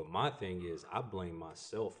whatever. But my thing is, I blame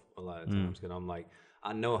myself a lot of times because I'm like,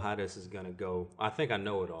 I know how this is gonna go. I think I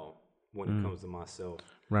know it all when it comes to myself,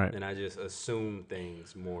 Right. and I just assume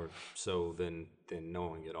things more so than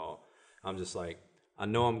knowing it all. I'm just like, I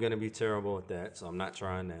know I'm gonna be terrible at that, so I'm not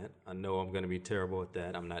trying that. I know I'm gonna be terrible at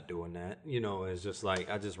that. I'm not doing that. It's just like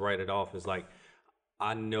I just write it off as like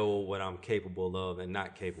I know what I'm capable of and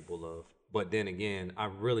not capable of. But then again, I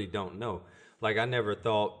really don't know. Like, I never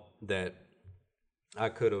thought that I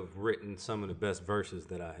could have written some of the best verses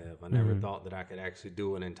that I have. I never thought that I could actually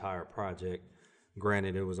do an entire project.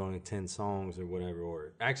 Granted, it was only 10 songs or whatever.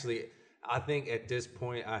 Or actually, I think at this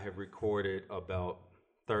point, I have recorded about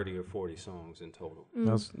 30 or 40 songs in total.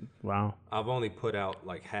 That's wow. I've only put out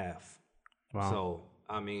like half. Wow. So,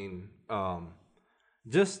 I mean, I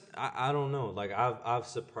don't know. Like, I've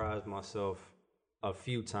surprised myself a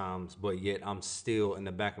few times, but yet I'm still in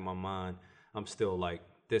the back of my mind. I'm still like,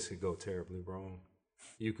 this could go terribly wrong.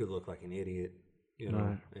 You could look like an idiot,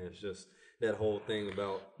 Right. And it's just that whole thing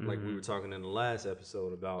about, like we were talking in the last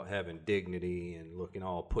episode about having dignity and looking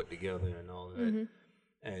all put together and all of that.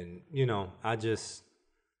 And,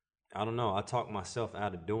 I don't know. I talk myself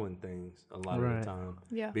out of doing things a lot of the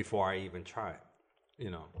time before I even try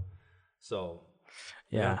it, So,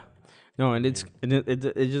 yeah. No, and it's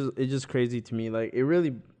just crazy to me. Like, it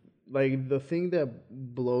really, like, the thing that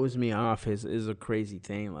blows me off is a crazy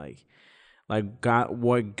thing. Like God,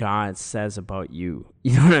 what God says about you.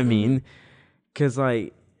 You know what I mean? Because,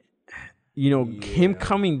 like, him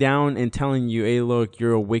coming down and telling you, hey, look,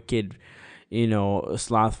 you're a wicked, a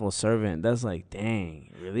slothful servant. That's like,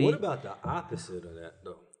 dang, really? What about the opposite of that,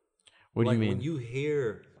 though? What do you mean? When you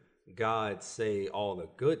hear God say all the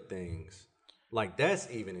good things, like, that's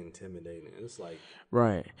even intimidating. It's like,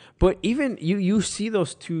 right. But even you see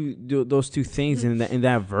those two things in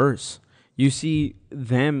that verse. You see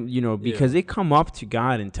them, because they come up to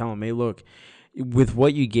God and tell him, hey, look, with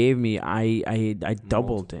what you gave me, I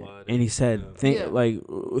doubled it. And he said,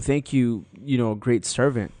 thank you, great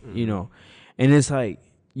servant, and it's like,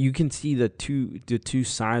 you can see the two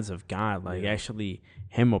sides of God, like actually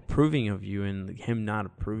him approving of you and him not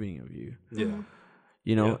approving of you.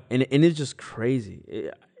 Yeah. And it's just crazy.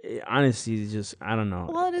 It honestly is just, I don't know.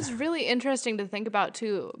 Well, it is really interesting to think about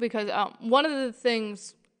too, because one of the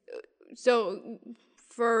things, so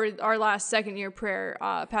for our last second year prayer,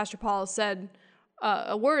 Pastor Paul said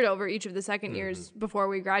a word over each of the second years before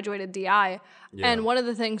we graduated DI. And one of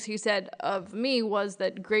the things he said of me was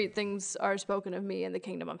that great things are spoken of me in the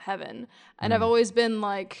kingdom of heaven. And I've always been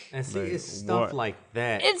like... And see, it's stuff like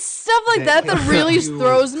that. It's stuff like that really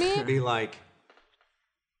throws me. Be like,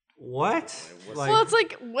 what? Well, it's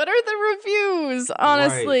like, what are the reviews,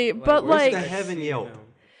 honestly? Right. But where's like... the heaven Yelp?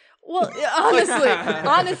 Well,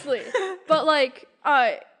 honestly. But like,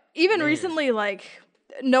 even recently, like,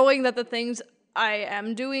 knowing that the things I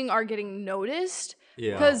am doing are getting noticed.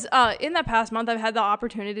 Yeah. Because in that past month, I've had the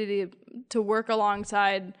opportunity to work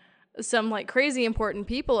alongside some like crazy important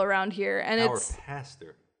people around here, and Our it's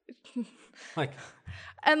pastor. Like,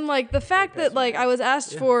 and like the fact that like I was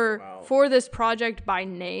asked for this project by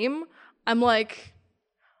name, I'm like,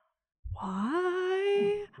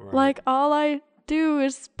 why? Right. Like, all I do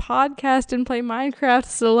is podcast and play Minecraft,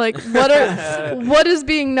 so like what is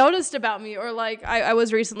being noticed about me? Or like I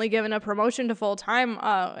was recently given a promotion to full-time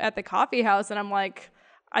at the coffee house, and I'm like,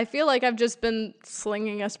 I feel like I've just been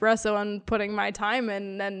slinging espresso and putting my time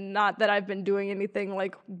in, and not that I've been doing anything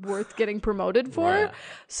like worth getting promoted for. Right.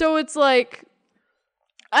 So it's like,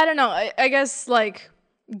 I don't know, I guess like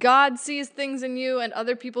God sees things in you and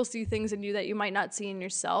other people see things in you that you might not see in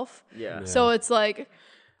yourself. Yeah. So it's like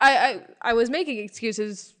I was making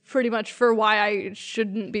excuses pretty much for why I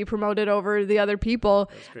shouldn't be promoted over the other people.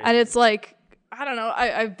 And it's like, I don't know,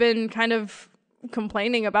 I've been kind of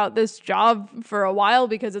complaining about this job for a while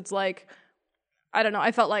because it's like, I don't know,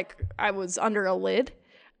 I felt like I was under a lid.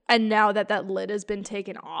 And now that lid has been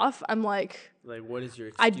taken off, I'm like what is your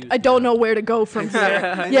excuse? I don't know where to go from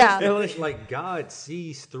here. Yeah. Like God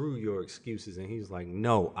sees through your excuses, and he's like,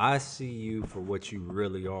 no, I see you for what you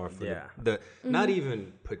really are, for the not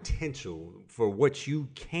even potential, for what you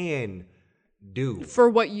can do. For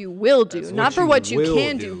what you will do. Not for what you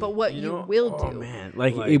can do, but what you will do. Oh, man.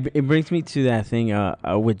 Like it brings me to that thing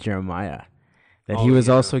with Jeremiah. That he was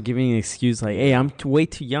also giving an excuse like, hey, I'm way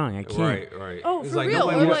too young. I can't. Right. Oh, it's for like, real.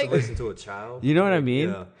 nobody wants to listen to a child. You know what I mean?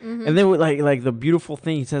 Yeah. Mm-hmm. And then with like the beautiful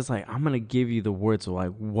thing, he says like, I'm going to give you the words of like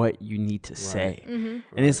what you need to say. Mm-hmm.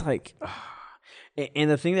 And it's like, And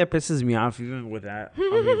the thing that pisses me off, even with that, I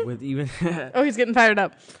mean, with even Oh, he's getting fired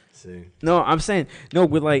up. See, no, I'm saying no,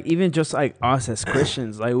 with like even just like us as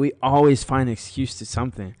Christians, like we always find an excuse to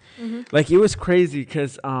something. Like it was crazy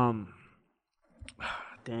because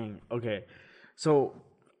dang, okay, so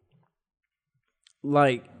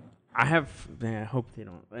like I have, man, I hope they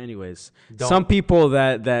don't. Anyways, some people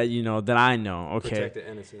that you know that I know, okay, protect the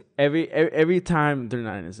innocent. Every time they're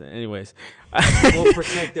not innocent. Anyways, We'll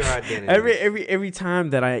protect their identity. Every time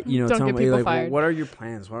that I Don't tell get me people like, well, fired. what are your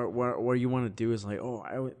plans? What you want to do is like, oh,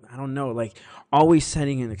 I don't know, like always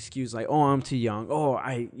setting an excuse like, oh, I'm too young. Oh,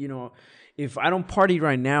 if I don't party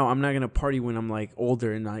right now, I'm not gonna party when I'm like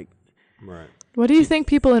older and like. Right. What do you think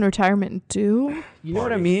people in retirement do? You know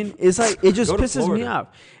what I mean? It's like it just Go to pisses me Florida. off,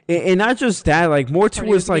 and not just that. Like more Party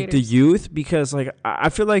towards with the like the gators. youth, because like I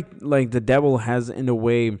feel like the devil has in a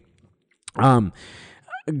way,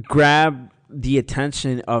 grab the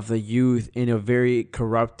attention of the youth in a very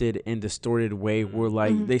corrupted and distorted way. Where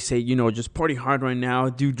like they say, you know, just party hard right now,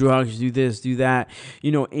 do drugs, do this, do that.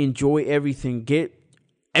 You know, enjoy everything, get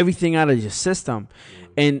everything out of your system.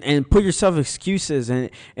 And put yourself excuses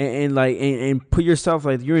and put yourself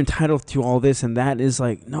like you're entitled to all this and that is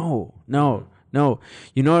like no,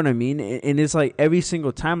 you know what I mean? And it's like every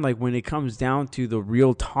single time, like when it comes down to the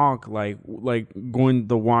real talk, like going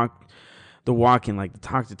the walk and like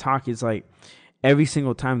the talk, it's like every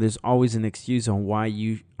single time there's always an excuse on why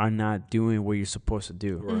you are not doing what you're supposed to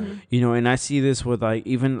do. Right. You know, and I see this with like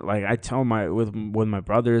even like I tell with my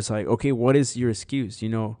brother, it's like, okay, what is your excuse? You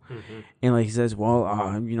know, and like he says,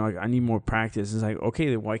 well, you know, I need more practice. It's like, okay,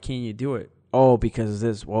 then why can't you do it? Oh, because of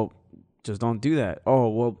this. Well, just don't do that. Oh,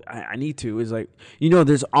 well, I need to. It's like, you know,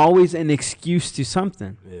 there's always an excuse to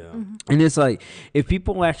something. Yeah. And it's like if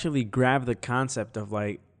people actually grab the concept of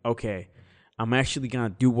like, okay, I'm actually gonna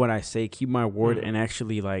do what I say, keep my word, and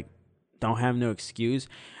actually like don't have no excuse,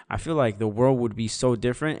 I feel like the world would be so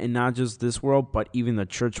different, and not just this world, but even the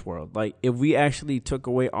church world. Like if we actually took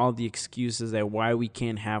away all the excuses that why we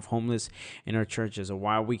can't have homeless in our churches, or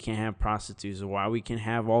why we can't have prostitutes, or why we can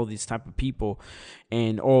have all these type of people,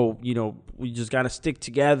 and you know, we just gotta stick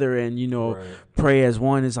together and you know pray as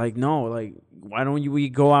one. Is like no, like why don't we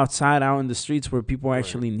go outside out in the streets where people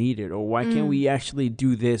actually need it? Or why can't we actually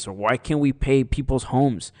do this? Or why can't we pay people's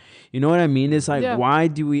homes? You know what I mean? It's like, why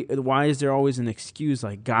is there always an excuse?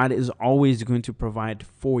 Like God is always going to provide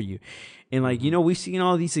for you. And like, you know, we've seen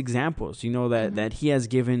all these examples, you know, that he has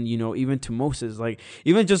given, you know, even to Moses, like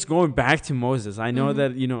even just going back to Moses, I know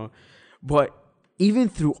that, you know, but even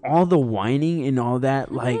through all the whining and all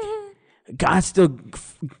that, like God still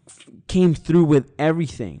came through with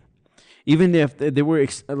everything. Even if they were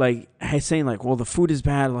like saying like, well, the food is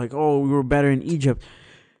bad, like, oh, we were better in Egypt,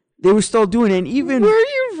 they were still doing it. And even were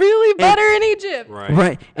you really better in Egypt?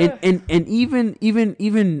 Right. And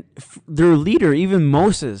even their leader, even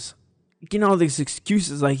Moses, getting all these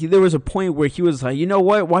excuses. Like there was a point where he was like, you know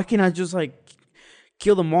what? Why can't I just like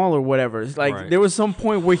kill them all or whatever? It's like there was some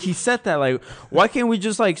point where he said that, like, why can't we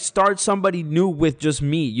just like start somebody new with just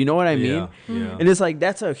me? You know what I mean? Yeah. And it's like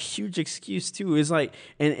that's a huge excuse too. It's like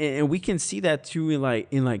and we can see that too in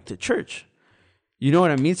like the church. You know what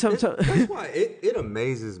I mean? That's why it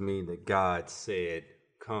amazes me that God said,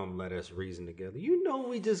 "Come, let us reason together." You know,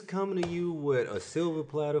 we just coming to you with a silver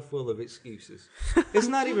platter full of excuses. It's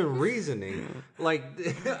not even reasoning. Like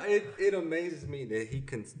it amazes me that he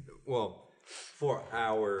can. Well, for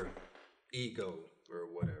our ego or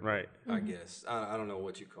whatever, right? I guess I don't know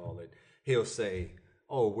what you call it. He'll say,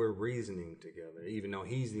 "Oh, we're reasoning together," even though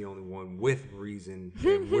he's the only one with reason,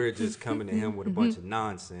 and we're just coming to him with a bunch of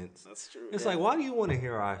nonsense. That's true. It's like, why do you want to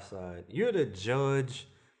hear our side? You're the judge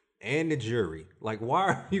and the jury. Like, why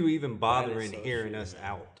are you even bothering hearing us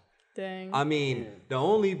out? Dang. I mean, the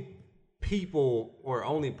only people or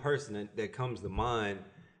only person that comes to mind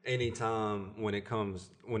anytime when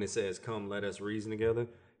it says come let us reason together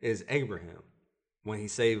is Abraham, when he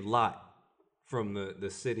saved Lot from the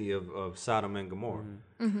city of Sodom and Gomorrah.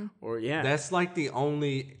 Or that's like the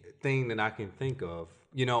only thing that I can think of,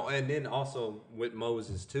 you know. And then also with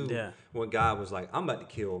Moses too, when God was like, I'm about to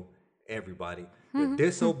kill everybody. They're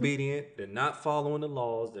disobedient, they're not following the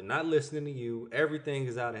laws, they're not listening to you, everything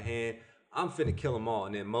is out of hand, I'm finna kill them all.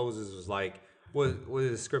 And then Moses was like, what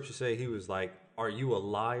did the scripture say? He was like, are you a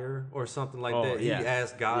liar or something like that? He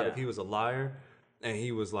asked God if he was a liar, and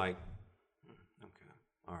he was like, okay,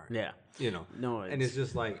 all right. Yeah. You know. No, and it's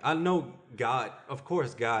just like, I know God, of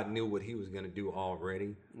course God knew what he was going to do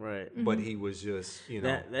already. Right. But he was just, you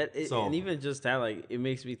know. And even just that, like, it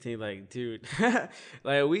makes me think like, dude,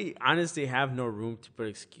 like we honestly have no room to put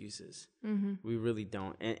excuses. We really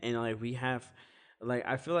don't. And like we have, like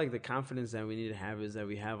I feel like the confidence that we need to have is that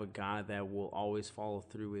we have a God that will always follow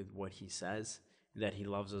through with what he says, that he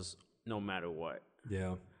loves us no matter what.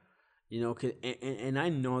 Yeah. You know, and I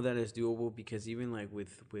know that it's doable because even like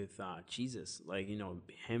with Jesus, like, you know,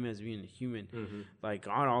 him as being a human, like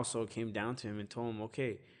God also came down to him and told him,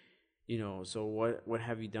 okay, you know, so what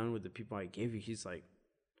have you done with the people I gave you? He's like,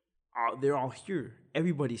 oh, they're all here.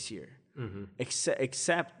 Everybody's here,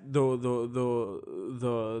 except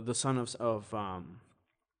the son of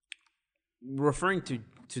referring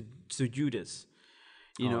to Judas,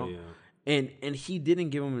 you know, and he didn't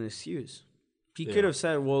give him an excuse. He could have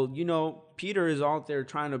said, well, you know, Peter is out there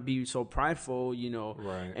trying to be so prideful, you know,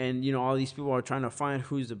 and, you know, all these people are trying to find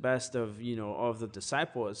who's the best of, you know, of the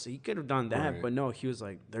disciples. He could have done that, but no, he was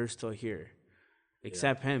like, they're still here,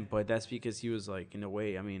 except him. But that's because he was like, in a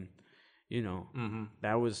way, I mean, you know,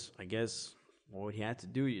 that was, I guess, what he had to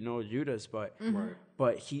do, you know, Judas. But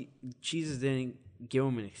Jesus didn't give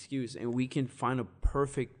him an excuse, and we can find a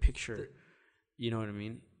perfect picture. You know what I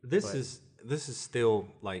mean? This is still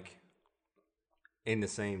like in the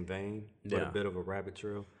same vein, but a bit of a rabbit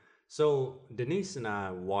trail. So Denise and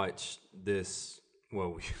I watched this.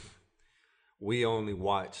 Well, we only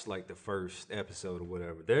watched like the first episode or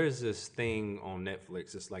whatever. There's this thing on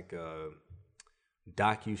Netflix. It's like a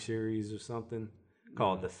docu-series or something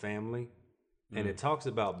called The Family, and it talks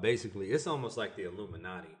about basically it's almost like the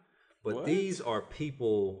Illuminati, but these are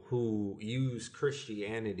people who use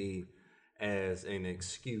Christianity as an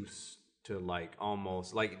excuse to like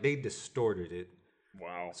almost like they distorted it.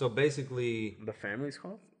 Wow. So basically, The Family's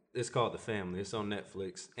called? It's called The Family. It's on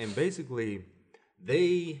Netflix. And basically,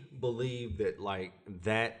 they believe that like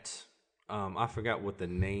that, I forgot what the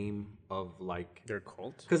name of like. Their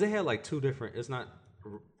cult? Because they had like two different, it's not,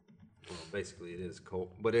 well, basically it is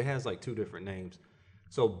cult, but it has like two different names.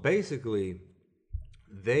 So basically,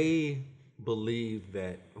 they believe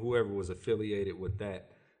that whoever was affiliated with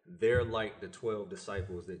that, they're like the 12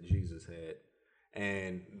 disciples that Jesus had.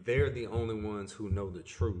 And they're the only ones who know the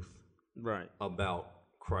truth about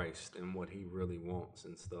Christ and what he really wants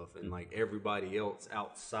and stuff. And like everybody else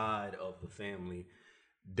outside of the family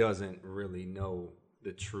doesn't really know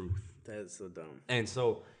the truth. That's so dumb. And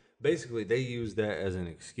so basically they use that as an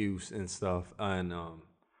excuse and stuff. And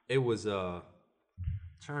it was trying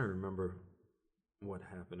to remember what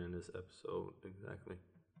happened in this episode exactly.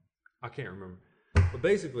 I can't remember. But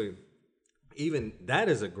basically, even that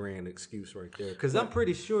is a grand excuse right there, because I'm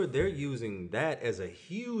pretty sure they're using that as a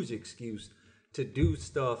huge excuse to do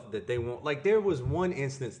stuff that they want. Like there was one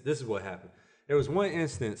instance, this is what happened. There was one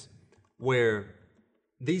instance where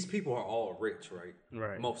these people are all rich, right?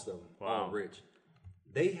 Right. Most of them all rich.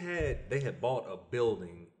 They had bought a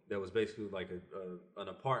building that was basically like an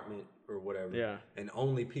apartment or whatever. Yeah. And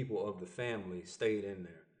only people of the family stayed in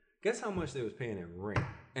there. Guess how much they was paying in rent?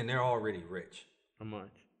 And they're already rich. How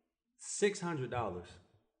much? $600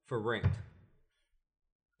 for rent.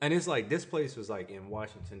 And it's like this place was like in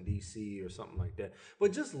Washington D.C. or something like that.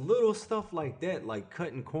 But just little stuff like that, like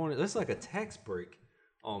cutting corners, that's like a tax break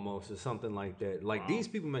almost or something like that. Like these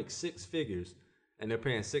people make six figures and they're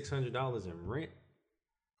paying $600 in rent.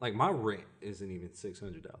 Like my rent isn't even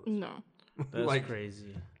 $600. No. That's like,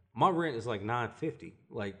 crazy. My rent is like $950.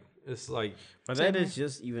 Like it's like, but that is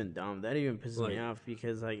just even dumb. That even pisses me off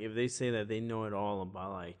because like if they say that they know it all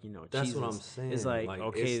about like, you know, that's Jesus, what I'm saying. It's like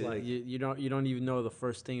okay, it's like, you don't even know the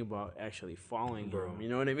first thing about actually following him. You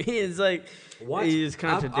know what I mean? It's like he just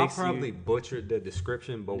contradicts I probably butchered the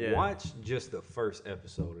description, but watch just the first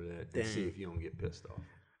episode of that and see if you don't get pissed off.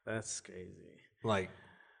 That's crazy. Like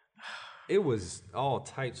it was all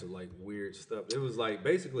types of like weird stuff. It was like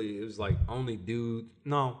basically it was like only dudes.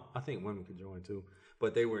 No, I think women could join too.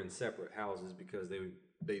 But they were in separate houses because they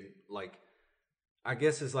like, I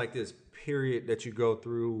guess it's like this period that you go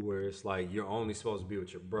through where it's like you're only supposed to be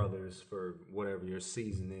with your brothers for whatever your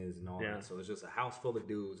season is and all that. So it's just a house full of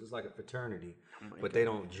dudes. It's like a fraternity, but they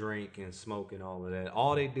don't drink and smoke and all of that.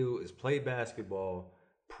 All they do is play basketball,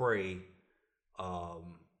 pray,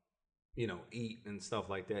 you know, eat and stuff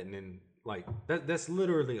like that. And then like that's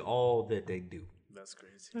literally all that they do. That's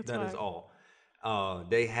crazy. That is all.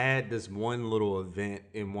 They had this one little event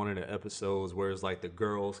in one of the episodes where it's like the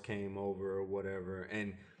girls came over or whatever,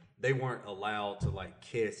 and they weren't allowed to like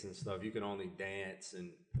kiss and stuff. You can only dance and,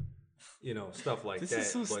 you know, stuff like that.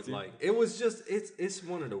 So but stupid. Like it was just it's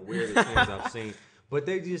one of the weirdest things I've seen. But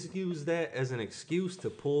they just use that as an excuse to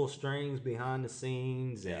pull strings behind the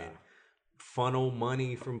scenes and funnel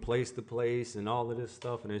money from place to place and all of this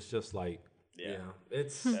stuff, and it's just like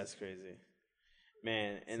that's crazy.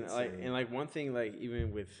 Man, and like one thing, like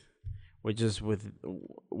even with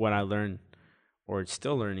what I learned or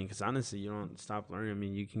still learning, because honestly, you don't stop learning. I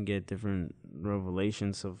mean, you can get different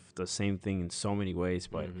revelations of the same thing in so many ways,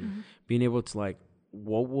 but being able to like,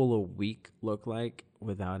 what will a week look like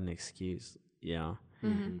without an excuse? Yeah.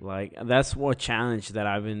 Like that's what challenge that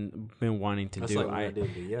I've been wanting to do. Like I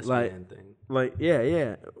did the yes like, man thing. Like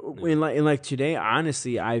and like today,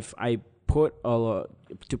 honestly, I put a lot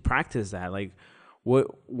to practice that. Like, what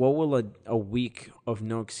will a week of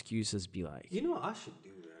no excuses be like? You know, I should do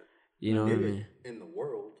that. You know what I mean? In the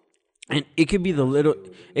world, and it could be the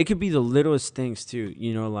littlest things too.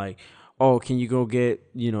 You know, like, oh, can you go get,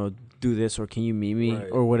 you know, do this, or can you meet me,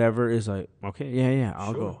 or whatever. Is like, okay, yeah,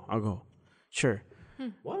 I'll go, sure.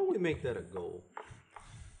 Why don't we make that a goal?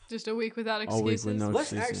 Just a week without excuses. With no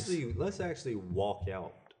Let's actually walk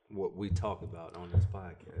out what we talk about on this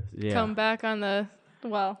podcast. Yeah. Come back on the I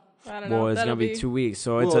don't know. Well, it's gonna be 2 weeks,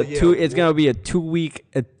 so it's It's gonna be a 2 week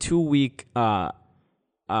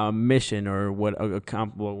mission or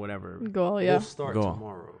whatever goal. Yeah. We'll start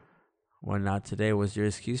tomorrow. Well, not today. What's your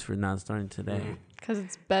excuse for not starting today? Because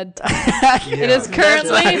it's bedtime. It is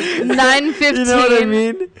currently 9:15. You know what I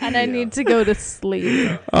mean? And I need to go to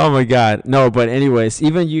sleep. Oh my God. No, but anyways,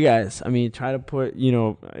 even you guys, I mean, try to put, you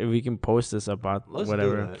know, if we can post this about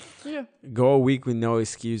whatever. Do that. Yeah. Go a week with no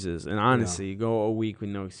excuses. And honestly, go a week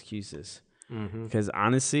with no excuses. Because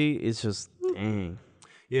honestly, it's just, dang.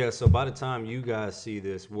 Yeah, so by the time you guys see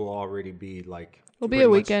this, we'll already be like... We'll be a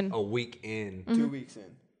week in. A week in. 2 weeks in.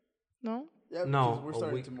 No? Yeah, no, we're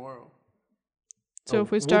starting tomorrow. So if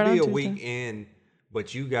we start on Tuesday. Tuesday. We'll be a week in,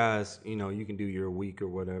 but you guys, you know, you can do your week or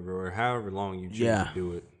whatever, or however long you choose to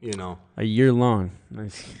do it, you know. A year long.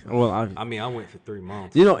 Nice. Well, I mean, I went for 3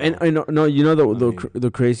 months. You know, and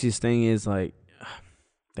the craziest thing is like,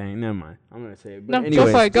 dang, never mind. I'm going to say it. But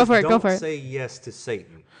anyways, go for it. Don't say yes to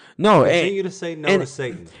Satan. No, continue to say no to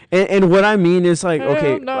Satan. And what I mean is like,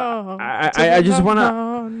 okay, I just want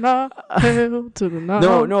to no,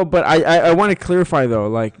 but I want to clarify though,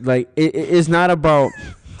 like it's not about.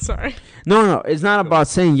 Sorry. No, it's not about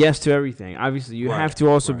saying yes to everything. Obviously, you have to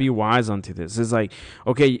also be wise onto this. It's like,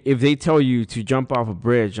 okay, if they tell you to jump off a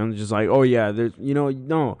bridge, I'm just like, oh yeah, there's, you know,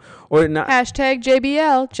 no, or not. Hashtag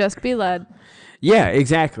JBL, just be led. Yeah,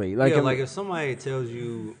 exactly. Like, like if somebody tells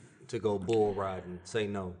you to go bull riding, say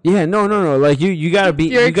no. Yeah, no. Like you gotta be.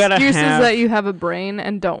 Your you gotta excuse is have, that you have a brain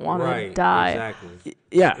and don't want to die. Exactly.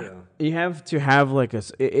 Yeah. You have to have like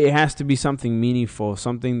it has to be something meaningful,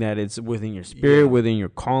 something that it's within your spirit, within your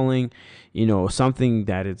calling, you know, something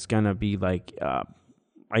that it's gonna be like,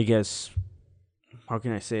 I guess, how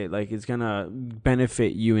can I say it? Like it's gonna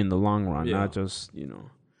benefit you in the long run, not just, you know.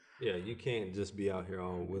 Yeah, you can't just be out here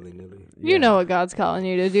all willy-nilly. You know what God's calling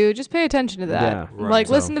you to do. Just pay attention to that. Yeah, like,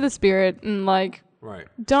 listen to the Spirit and, like, right.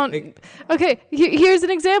 Don't. Okay, here's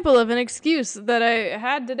an example of an excuse that I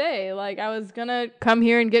had today. Like, I was going to come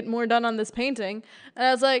here and get more done on this painting. And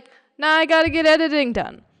I was like, nah, I got to get editing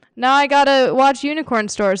done. Now I got to watch Unicorn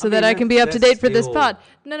Store so that I can be up to date for this pod.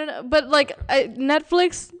 No. But, like,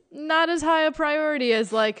 Netflix, not as high a priority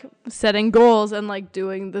as, like, setting goals and, like,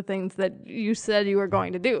 doing the things that you said you were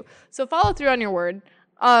going to do. So follow through on your word.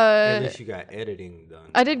 At least you got editing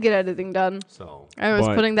done. I did get editing done. So I was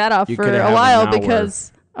putting that off for a while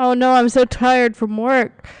because, oh no, I'm so tired from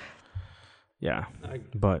work. Yeah.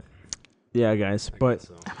 But, yeah, guys. But,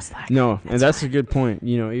 so. No, and that's a good point.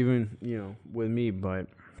 You know, even, you know, with me, but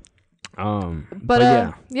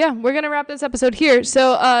yeah, we're gonna wrap this episode here.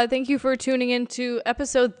 So thank you for tuning in to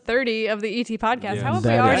episode 30 of the ET podcast. Yes. How have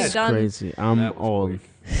we already done? Crazy. I'm old.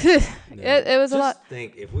 It was a lot. Just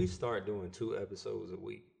think, if we start doing 2 episodes a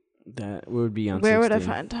week, that would be on. Where would I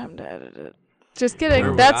find time to edit it? Just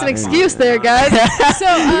kidding. That's an excuse there, guys. So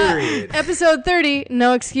episode 30,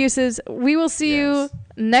 no excuses. We will see you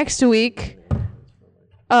next week.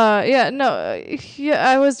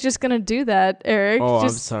 I was just gonna do that, Eric. Oh, I'm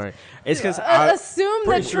sorry. It's because assume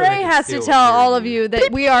that Trey has to tell all of you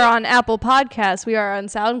that we are on Apple Podcasts, we are on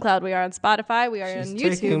SoundCloud, we are on Spotify, we are on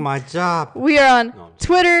YouTube. Taking my job. We are on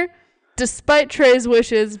Twitter, despite Trey's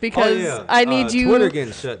wishes, because I need you. Twitter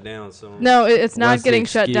getting shut down soon. No, it's not getting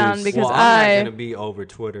shut down because I'm not gonna be over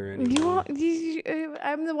Twitter anymore.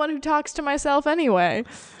 I'm the one who talks to myself anyway.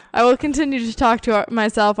 I will continue to talk to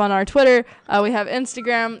myself on our Twitter. We have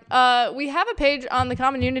Instagram. We have a page on the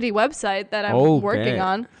Common Unity website that I'm working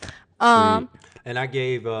on. And I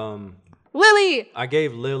gave Lily.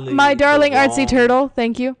 My darling artsy turtle.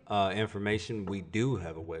 Thank you. Information. We do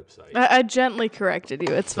have a website. I gently corrected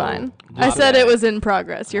you. It's fine. I said it was in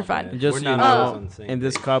progress. You're fine. Just in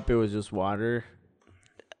this cup, it was just water.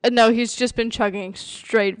 No, he's just been chugging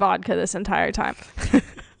straight vodka this entire time.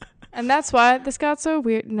 And that's why this got so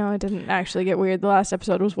weird. No, it didn't actually get weird. The last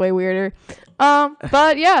episode was way weirder.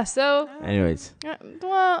 But yeah, so. Anyways.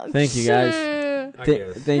 Well, thank you guys.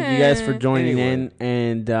 Thank you guys for joining in.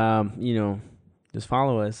 And, just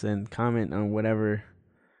follow us and comment on whatever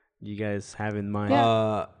you guys have in mind.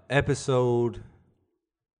 Episode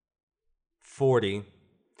 40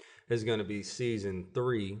 is going to be season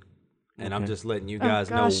 3. And I'm just letting you guys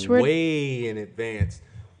know way in advance.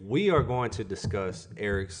 We are going to discuss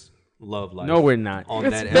Eric's love life. No, we're not. On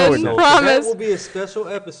it's that been episode. promised. That will be a special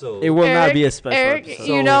episode. It will not be a special episode.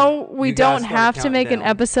 Eric, we don't have to make an down.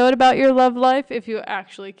 episode about your love life if you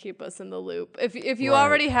actually keep us in the loop. If you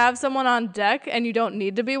already have someone on deck and you don't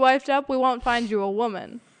need to be wifed up, we won't find you a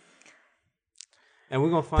woman. And we're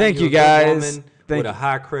going to find you a woman with a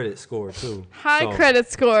high credit score, too. High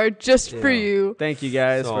credit score just for you. Thank you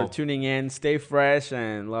guys for tuning in. Stay fresh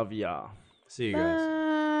and love y'all. See you guys.